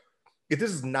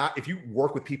 if you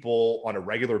work with people on a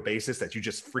regular basis that you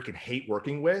just freaking hate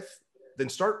working with, then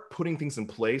start putting things in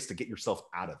place to get yourself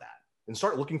out of that, and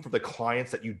start looking for the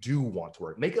clients that you do want to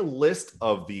work. Make a list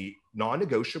of the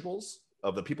non-negotiables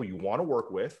of the people you want to work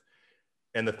with,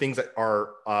 and the things that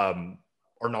are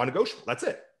non-negotiable. That's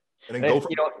it. And then go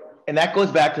from, and that goes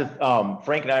back to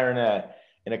Frank and I are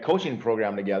in a coaching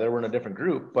program together. We're in a different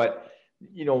group, but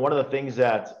you know, one of the things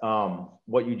that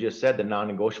what you just said, the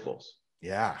non-negotiables.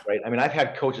 Yeah. Right. I mean, I've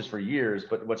had coaches for years,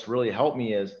 but what's really helped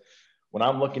me is when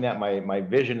I'm looking at my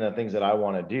vision and the things that I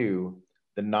want to do,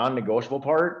 the non-negotiable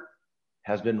part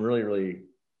has been really, really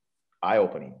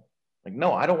eye-opening. Like,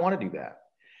 no, I don't want to do that.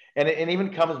 And it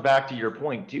even comes back to your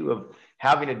point too, of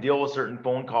having to deal with certain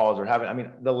phone calls or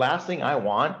the last thing I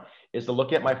want is to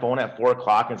look at my phone at 4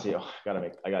 o'clock and say, oh,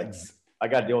 I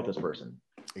got to deal with this person.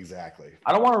 Exactly.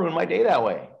 I don't want to ruin my day that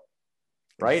way.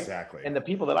 Right. Exactly. And the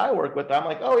people that I work with, I'm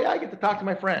like, oh yeah, I get to talk to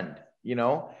my friend, you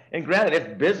know, and granted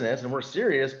it's business and we're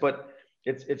serious, but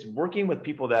it's working with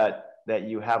people that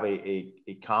you have a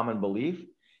common belief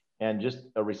and just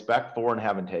a respect for and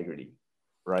have integrity.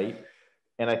 Right.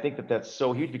 And I think that's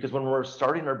so huge, because when we're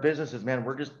starting our businesses, man,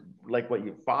 we're just like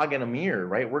fog in a mirror,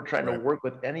 right? We're trying to work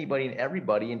with anybody and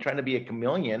everybody and trying to be a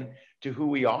chameleon to who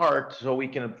we are, so we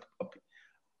can,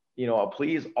 you know,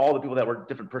 please all the people that were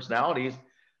different personalities.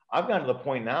 I've gotten to the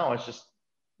point now, it's just,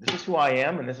 this is who I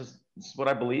am, and this is what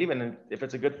I believe. And if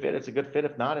it's a good fit, it's a good fit.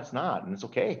 If not, it's not. And it's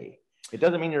okay. It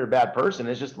doesn't mean you're a bad person.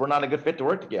 It's just, we're not a good fit to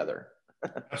work together.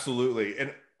 Absolutely.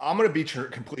 And I'm going to be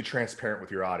completely transparent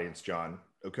with your audience, John.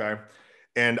 Okay.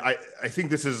 And I think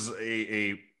this is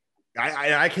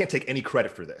I can't take any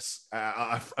credit for this.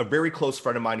 A very close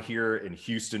friend of mine here in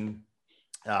Houston,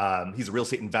 he's a real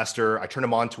estate investor. I turned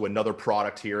him on to another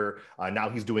product here. Now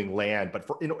he's doing land, but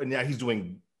now he's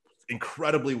doing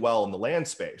incredibly well in the land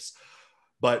space.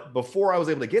 But before I was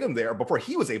able to get him there, before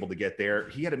he was able to get there,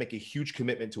 he had to make a huge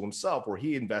commitment to himself where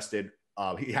he invested.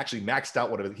 He actually maxed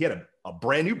out he had a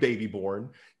brand new baby born.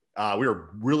 We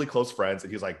were really close friends,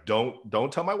 and he was like,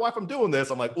 don't tell my wife I'm doing this.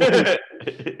 I'm like,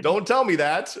 don't tell me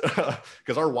that,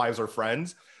 because our wives are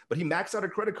friends. But he maxed out a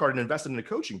credit card and invested in a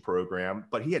coaching program.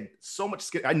 But he had so much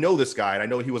skill. I know this guy, and I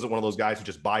know he wasn't one of those guys who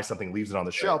just buys something, leaves it on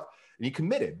the shelf, and he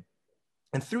committed.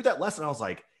 And through that lesson, I was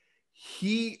like,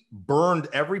 he burned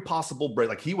every possible break.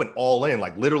 Like he went all in,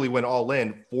 like literally went all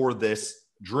in for this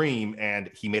dream, and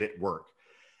he made it work.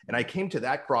 And I came to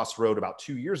that crossroad about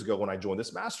 2 years ago when I joined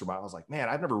this mastermind. I was like, man,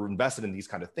 I've never invested in these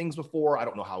kind of things before. I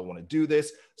don't know how I want to do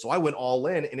this. So I went all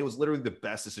in, and it was literally the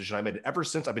best decision I made. And ever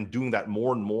since, I've been doing that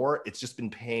more and more. It's just been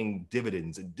paying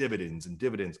dividends and dividends and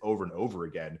dividends over and over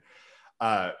again.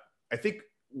 I think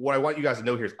what I want you guys to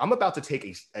know here is I'm about to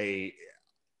take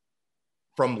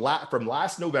from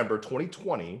last November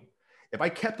 2020. If I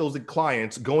kept those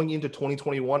clients going into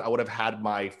 2021, I would have had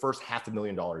my first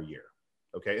 $500,000 a year.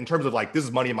 Okay. In terms of like, this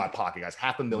is money in my pocket, guys,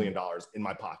 $500,000 in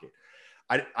my pocket.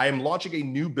 I am launching a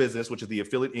new business, which is the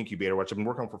affiliate incubator, which I've been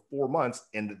working on for 4 months.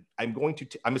 And I'm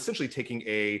essentially taking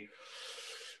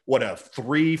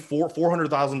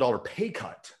 $400,000 pay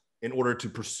cut in order to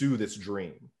pursue this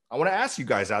dream. I want to ask you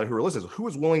guys out there who are listening, who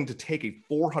is willing to take a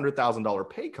 $400,000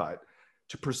 pay cut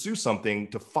to pursue something,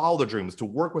 to follow their dreams, to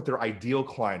work with their ideal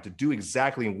client, to do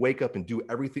exactly and wake up and do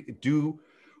everything, do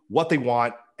what they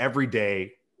want every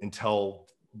day until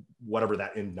whatever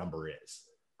that end number is.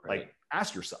 Right. Like,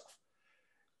 ask yourself.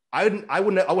 I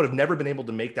would have never been able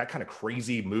to make that kind of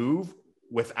crazy move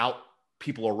without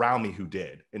people around me who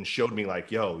did and showed me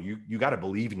like, yo, you got to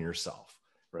believe in yourself.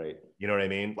 Right. You know what I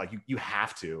mean? Like you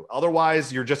have to,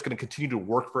 otherwise you're just going to continue to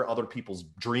work for other people's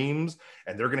dreams,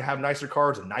 and they're going to have nicer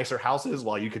cars and nicer houses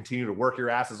while you continue to work your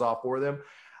asses off for them.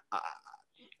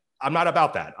 I'm not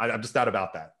about that. I'm just not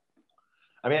about that.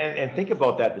 I mean, and think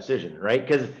about that decision, right?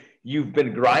 Because you've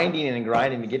been grinding and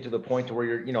grinding to get to the point to where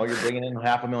you're bringing in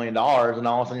 $500,000, and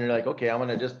all of a sudden you're like, okay, I'm going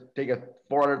to just take a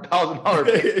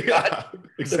 $400,000 pay cut,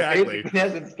 exactly,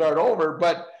 and start over.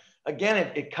 But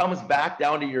again, it comes back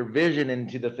down to your vision and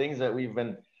to the things that we've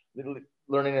been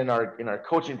learning in our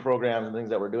coaching programs and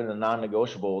things that we're doing, the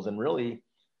non-negotiables. And really,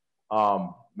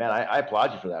 man, I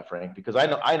applaud you for that, Frank, because I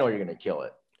know you're going to kill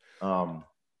it.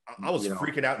 I was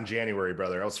freaking out in January,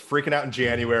 brother. I was freaking out in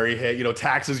January. Hey,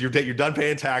 taxes, you're done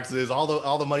paying taxes,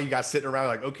 all the money you got sitting around,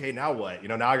 like, okay, now what?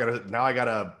 Now I got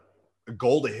a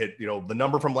goal to hit. The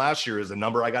number from last year is the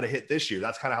number I got to hit this year.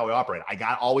 That's kind of how I operate. I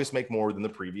got to always make more than the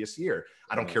previous year.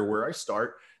 I don't care where I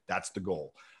start. That's the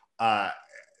goal. But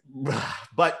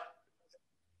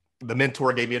the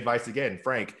mentor gave me advice again,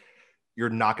 Frank, you're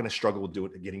not going to struggle with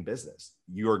getting business.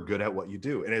 You are good at what you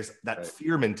do. And it's that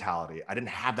fear mentality. I didn't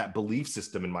have that belief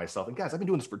system in myself. And guys, I've been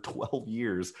doing this for 12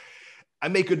 years. I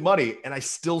make good money, and I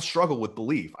still struggle with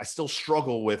belief. I still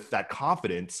struggle with that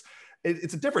confidence.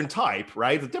 It's a different type,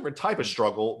 right? It's a different type of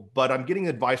struggle, but I'm getting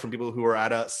advice from people who are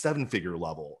at a 7-figure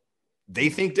level. They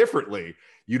think differently.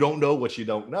 You don't know what you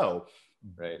don't know.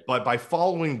 Right. But by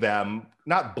following them,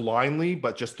 not blindly,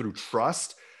 but just through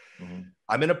trust,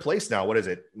 I'm in a place now. What is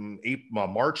it?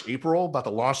 March, April, about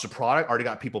to launch the product. Already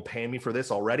got people paying me for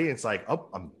this already. It's like, oh,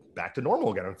 I'm back to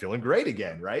normal again. I'm feeling great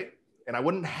again, right? And I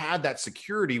wouldn't have that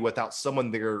security without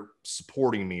someone there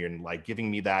supporting me and like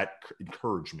giving me that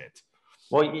encouragement.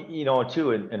 Well,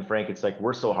 too, and Frank, it's like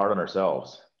we're so hard on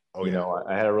ourselves. Oh, yeah.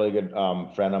 I had a really good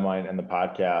friend of mine in the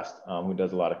podcast who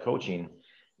does a lot of coaching,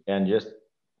 and just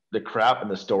the crap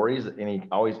and the stories. And he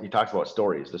talks about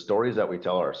stories, the stories that we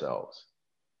tell ourselves.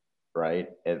 Right.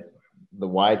 And the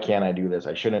why can't I do this?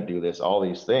 I shouldn't do this, all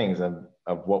these things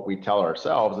of what we tell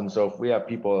ourselves. And so if we have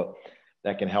people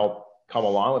that can help come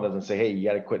along with us and say, hey, you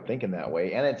got to quit thinking that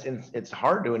way. And it's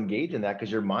hard to engage in that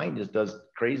because your mind just does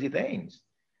crazy things,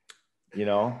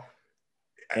 and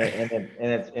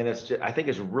it's just, I think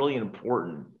it's really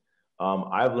important.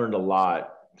 I've learned a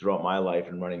lot throughout my life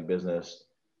in running business,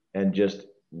 and just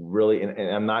really, and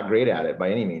I'm not great at it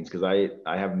by any means, because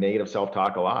I have negative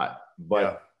self-talk a lot,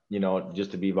 but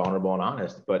just to be vulnerable and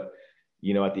honest. But,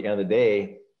 at the end of the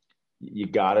day, you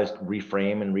got to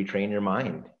reframe and retrain your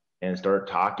mind and start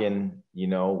talking,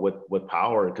 with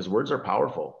power, because words are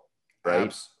powerful,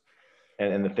 right?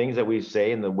 And the things that we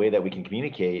say and the way that we can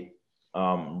communicate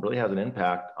really has an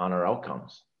impact on our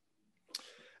outcomes.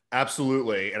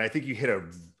 Absolutely. And I think you hit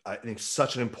I think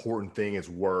such an important thing is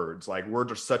words. Like,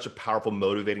 words are such a powerful,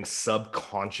 motivating,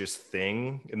 subconscious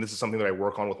thing. And this is something that I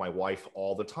work on with my wife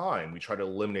all the time. We try to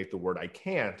eliminate the word I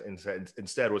can't, and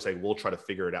instead we'll say, we'll try to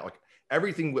figure it out. Like,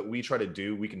 everything that we try to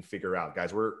do, we can figure out,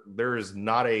 guys. There is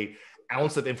not a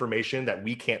ounce of information that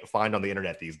we can't find on the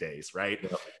internet these days, right?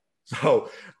 Yeah. So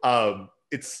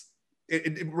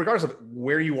regardless of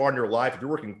where you are in your life, if you're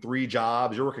working 3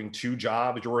 jobs, you're working 2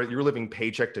 jobs, you're living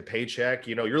paycheck to paycheck,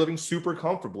 you're living super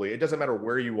comfortably. It doesn't matter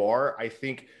where you are. I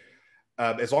think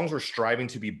as long as we're striving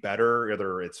to be better,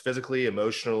 whether it's physically,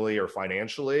 emotionally, or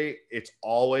financially, it's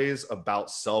always about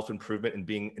self-improvement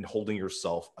and holding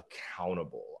yourself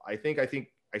accountable. I think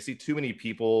I see too many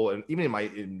people, and even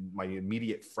in my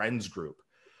immediate friends group,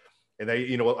 and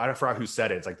they, I forgot who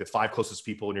said it. It's like the 5 closest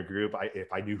people in your group.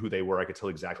 If I knew who they were, I could tell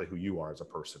exactly who you are as a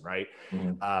person, right?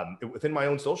 Within my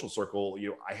own social circle,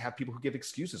 I have people who give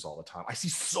excuses all the time. I see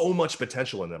so much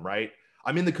potential in them, right?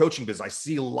 I'm in the coaching business. I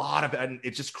see a lot of it, and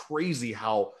it's just crazy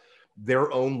how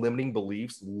their own limiting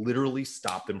beliefs literally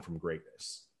stop them from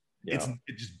greatness. Yeah.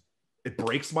 It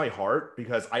breaks my heart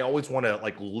because I always want to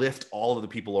like lift all of the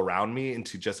people around me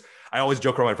into I always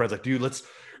joke around my friends like, dude, let's,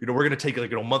 we're going to take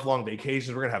like, month-long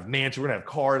vacations. We're going to have mansions. We're going to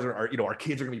have cars. Our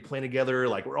kids are going to be playing together.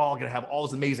 Like we're all going to have all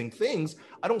these amazing things.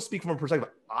 I don't speak from a perspective.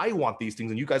 I want these things.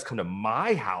 And you guys come to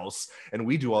my house and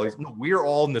we do all these. No, we're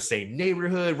all in the same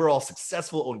neighborhood. We're all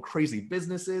successful, own crazy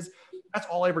businesses. That's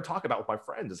all I ever talk about with my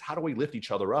friends is how do we lift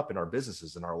each other up in our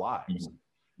businesses and our lives?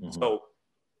 So,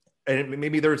 and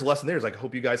maybe there's a lesson there. Is like, I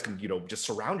hope you guys can, just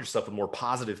surround yourself with more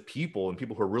positive people and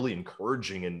people who are really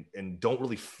encouraging and don't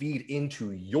really feed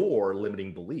into your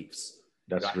limiting beliefs.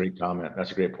 That's a great comment. That's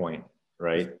a great point.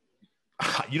 Right.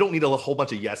 You don't need a whole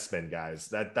bunch of yes men, guys.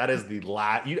 That is the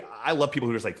I love people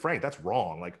who are just like, Frank, that's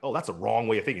wrong. Like, oh, that's a wrong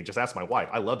way of thinking. Just ask my wife.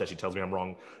 I love that she tells me I'm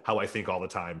wrong how I think all the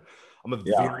time. I'm a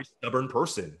very stubborn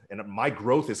person. And my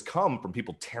growth has come from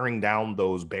people tearing down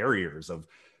those barriers of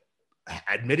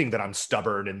admitting that I'm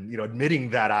stubborn and,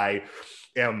 admitting that I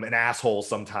am an asshole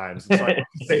sometimes. So I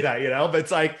say that, but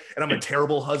it's like, and I'm a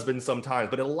terrible husband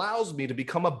sometimes, but it allows me to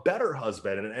become a better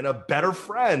husband and a better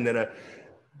friend. And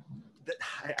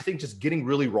I think just getting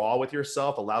really raw with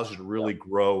yourself allows you to really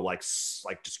grow like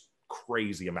just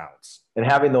crazy amounts. And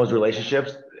having those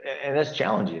relationships, and it's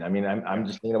challenging. I mean, I'm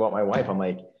just thinking about my wife. I'm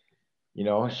like,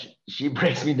 she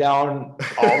breaks me down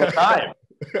all the time,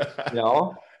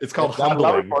 It's called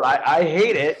humbling. I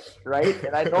hate it, right?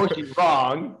 And I know she's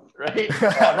wrong, right?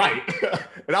 Right.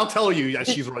 And I'll tell you, yeah,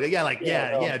 she's wrong.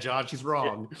 Yeah, John, she's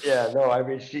wrong. Yeah, no, I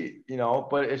mean,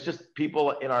 but it's just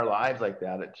people in our lives like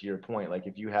that, to your point. Like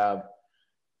if you have,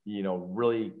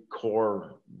 really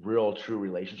core, real, true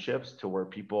relationships to where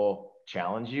people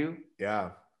challenge you. Yeah.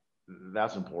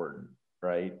 That's important,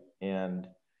 right? And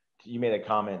you made a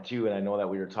comment too, and I know that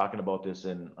we were talking about this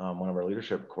in one of our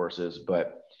leadership courses,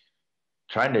 but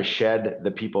trying to shed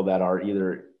the people that are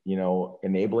either,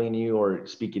 enabling you or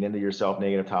speaking into yourself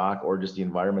negative talk, or just the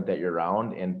environment that you're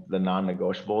around and the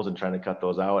non-negotiables, and trying to cut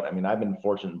those out. I mean, I've been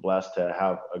fortunate and blessed to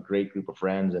have a great group of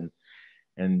friends and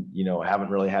haven't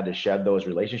really had to shed those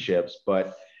relationships.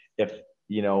 But if,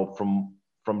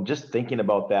 from just thinking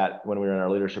about that when we were in our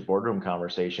leadership boardroom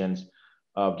conversations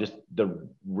of just the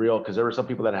real, because there were some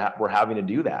people that were having to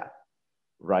do that.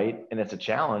 Right. And it's a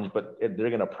challenge, but they're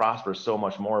going to prosper so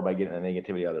much more by getting the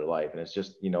negativity out of their life. And it's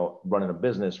just, running a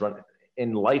business,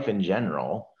 in life in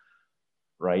general,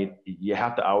 right? You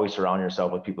have to always surround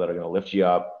yourself with people that are going to lift you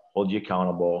up, hold you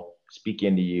accountable, speak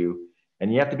into you.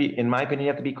 And you have to be, in my opinion, you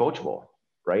have to be coachable,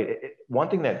 right? One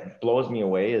thing that blows me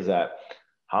away is that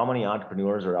how many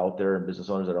entrepreneurs are out there and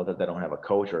business owners are out there that don't have a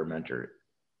coach or a mentor,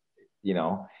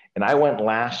 and I went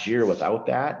last year without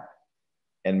that.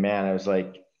 And man, I was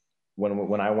like,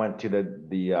 when I went to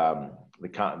the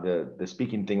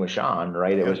speaking thing with Sean,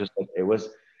 right? It was just like, it was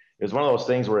one of those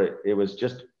things where it was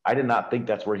just, I did not think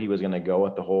that's where he was going to go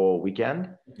with the whole weekend.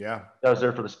 Yeah. I was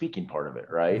there for the speaking part of it.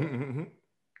 Right. Mm-hmm.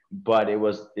 But it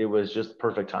was just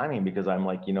perfect timing because I'm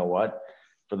like, you know what,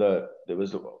 it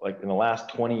was like in the last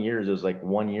 20 years, it was like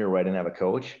 1 year where I didn't have a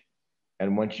coach.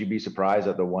 And once you'd be surprised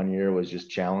that the 1 year was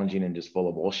just challenging and just full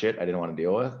of bullshit I didn't want to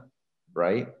deal with.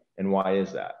 Right. And why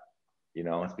is that?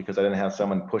 It's because I didn't have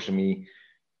someone pushing me,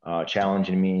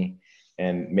 challenging me,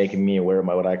 and making me aware of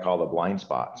what I call the blind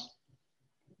spots.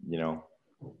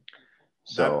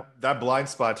 So that blind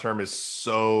spot term is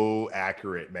so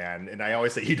accurate, man. And I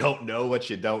always say you don't know what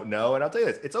you don't know. And I'll tell you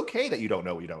this, it's okay that you don't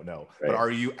know what you don't know, right. But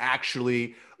are you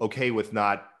actually okay with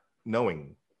not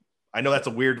knowing? I know that's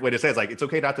a weird way to say it. It's like, it's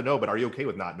okay not to know, but are you okay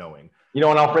with not knowing? And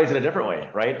I'll phrase it a different way,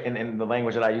 right? In the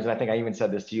language that I use, and I think I even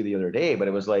said this to you the other day, but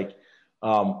it was like,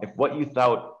 if what you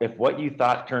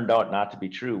thought turned out not to be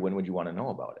true, when would you want to know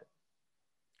about it?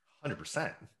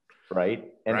 100%.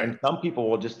 Right. And some people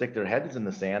will just stick their heads in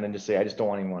the sand and just say, I just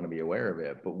don't even want to be aware of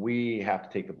it. But we have to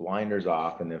take the blinders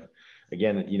off. And if,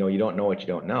 again, you don't know what you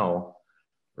don't know.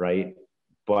 Right.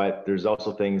 But there's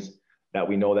also things that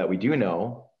we know that we do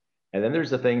know. And then there's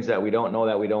the things that we don't know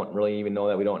that we don't really even know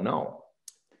that we don't know.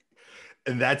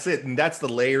 And that's it. And that's the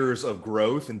layers of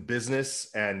growth and business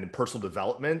and personal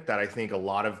development that I think a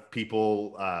lot of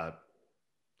people,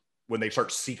 when they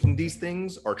start seeking these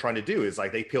things, are trying to do. Is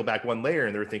like they peel back one layer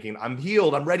and they're thinking, I'm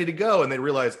healed, I'm ready to go. And they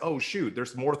realize, oh shoot,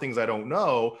 there's more things I don't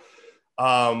know.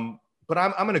 But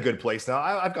I'm in a good place now.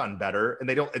 I've gotten better, and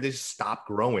they just stop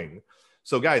growing.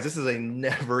 So guys, this is a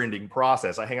never ending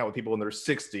process. I hang out with people in their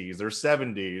 60s, their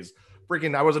 70s.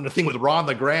 Freaking, I was in the thing with Ron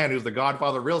LeGrand, who's the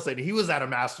godfather of real estate. He was at a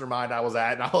mastermind I was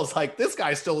at, and I was like, this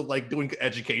guy's still like doing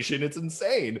education. It's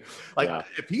insane. Like,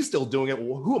 if he's still doing it,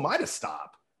 well, who am I to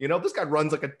stop? You know, this guy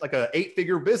runs like a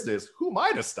 8-figure business. Who am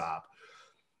I to stop?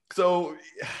 So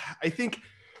I think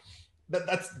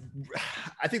that's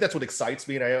what excites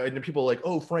me. And people are like,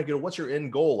 oh, Frank, you know, what's your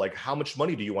end goal? Like, how much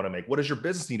money do you want to make? What does your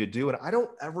business need to do? And I don't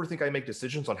ever think I make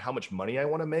decisions on how much money I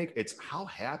want to make. It's how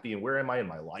happy and where am I in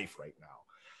my life right now?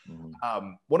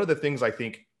 Mm-hmm. One of the things I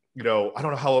think, you know, I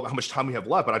don't know how much time we have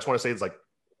left, but I just want to say it's like,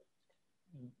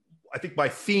 I think my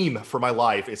theme for my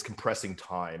life is compressing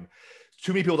time.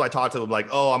 Too many people that I talk to them like,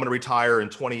 oh, I'm going to retire in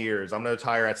 20 years. I'm going to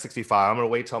retire at 65. I'm going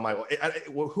to wait till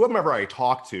whoever I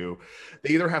talk to,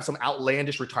 they either have some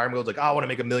outlandish retirement goals, like, oh, I want to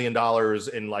make $1 million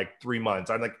in like 3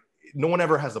 months. I'm like, no one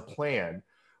ever has a plan.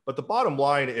 But the bottom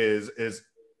line is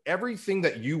everything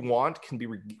that you want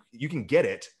you can get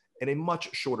it in a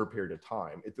much shorter period of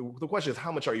time. The question is,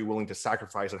 how much are you willing to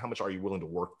sacrifice and how much are you willing to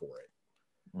work for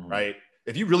it? Mm-hmm. Right?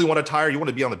 If you really want to retire, you want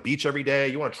to be on the beach every day,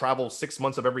 you want to travel 6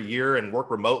 months of every year and work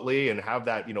remotely and have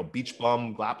that, you know, beach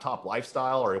bum laptop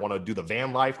lifestyle, or you want to do the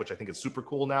van life, which I think is super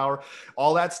cool now, or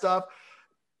all that stuff.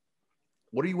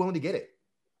 What are you willing to get it?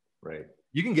 Right.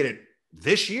 You can get it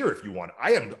this year if you want.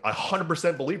 I am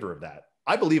 100% believer of that.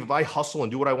 I believe if I hustle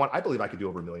and do what I want, I believe I could do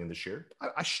over $1 million this year.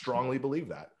 I strongly believe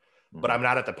that. But I'm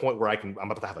not at the point where I'm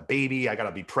about to have a baby. I got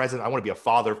to be present. I want to be a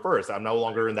father first. I'm no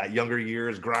longer in that younger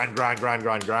years, grind. I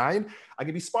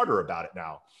can be smarter about it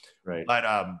now. Right. But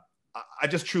I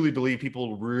just truly believe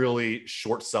people really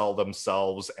short sell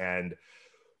themselves and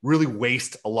really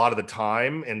waste a lot of the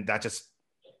time. And that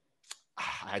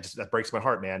breaks my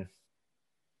heart, man.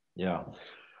 Yeah.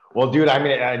 Well, dude, I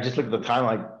mean, I just look at the time,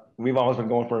 like we've almost been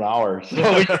going for an hour. So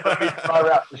we probably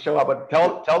wrap the show up, but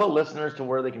tell the listeners to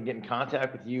where they can get in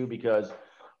contact with you, because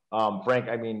Frank,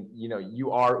 I mean, you know,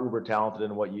 you are uber talented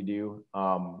in what you do.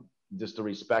 Just the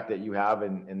respect that you have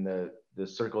in the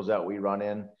circles that we run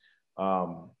in.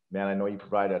 Man, I know you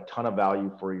provide a ton of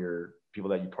value for your people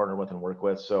that you partner with and work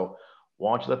with. So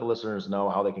why don't you let the listeners know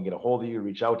how they can get a hold of you,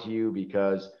 reach out to you,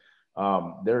 because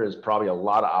there is probably a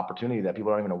lot of opportunity that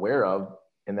people aren't even aware of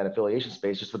in that affiliation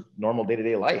space, just with normal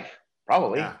day-to-day life,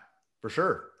 probably. Yeah, for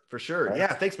sure. Right.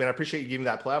 Yeah, thanks, man. I appreciate you giving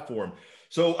that platform.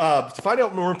 So to find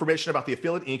out more information about the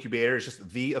Affiliate Incubator, it's just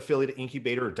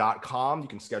theaffiliateincubator.com. You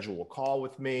can schedule a call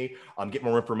with me, get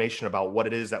more information about what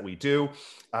it is that we do.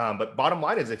 But bottom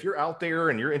line is, if you're out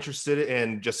there and you're interested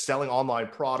in just selling online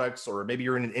products, or maybe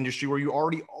you're in an industry where you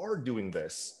already are doing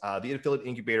this, the Affiliate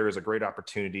Incubator is a great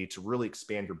opportunity to really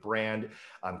expand your brand,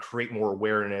 create more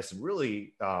awareness, and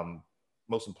really,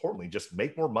 most importantly, just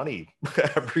make more money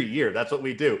every year. That's what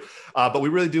we do. But we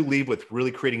really do leave with really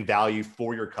creating value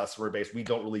for your customer base. We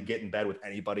don't really get in bed with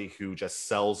anybody who just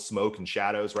sells smoke and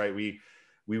shadows, right? We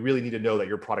really need to know that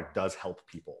your product does help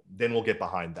people. Then we'll get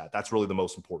behind that. That's really the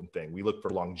most important thing. We look for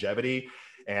longevity,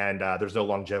 and there's no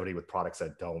longevity with products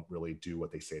that don't really do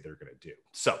what they say they're going to do.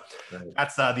 So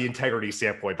that's the integrity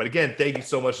standpoint. But again, thank you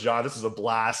so much, John. This is a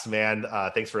blast, man.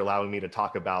 Thanks for allowing me to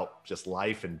talk about just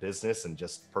life and business and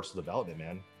just personal development,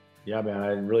 man. Yeah, man. I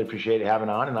really appreciate having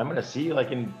on, and I'm going to see you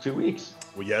like in 2 weeks.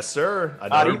 Well, yes, sir.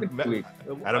 Not even 2 weeks.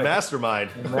 At a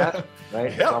mastermind. Right?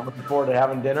 Yep. So I'm looking forward to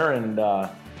having dinner and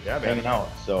hanging out.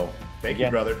 So thank you,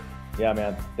 brother. Yeah,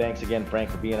 man. Thanks again, Frank,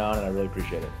 for being on, and I really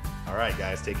appreciate it. All right,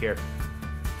 guys. Take care.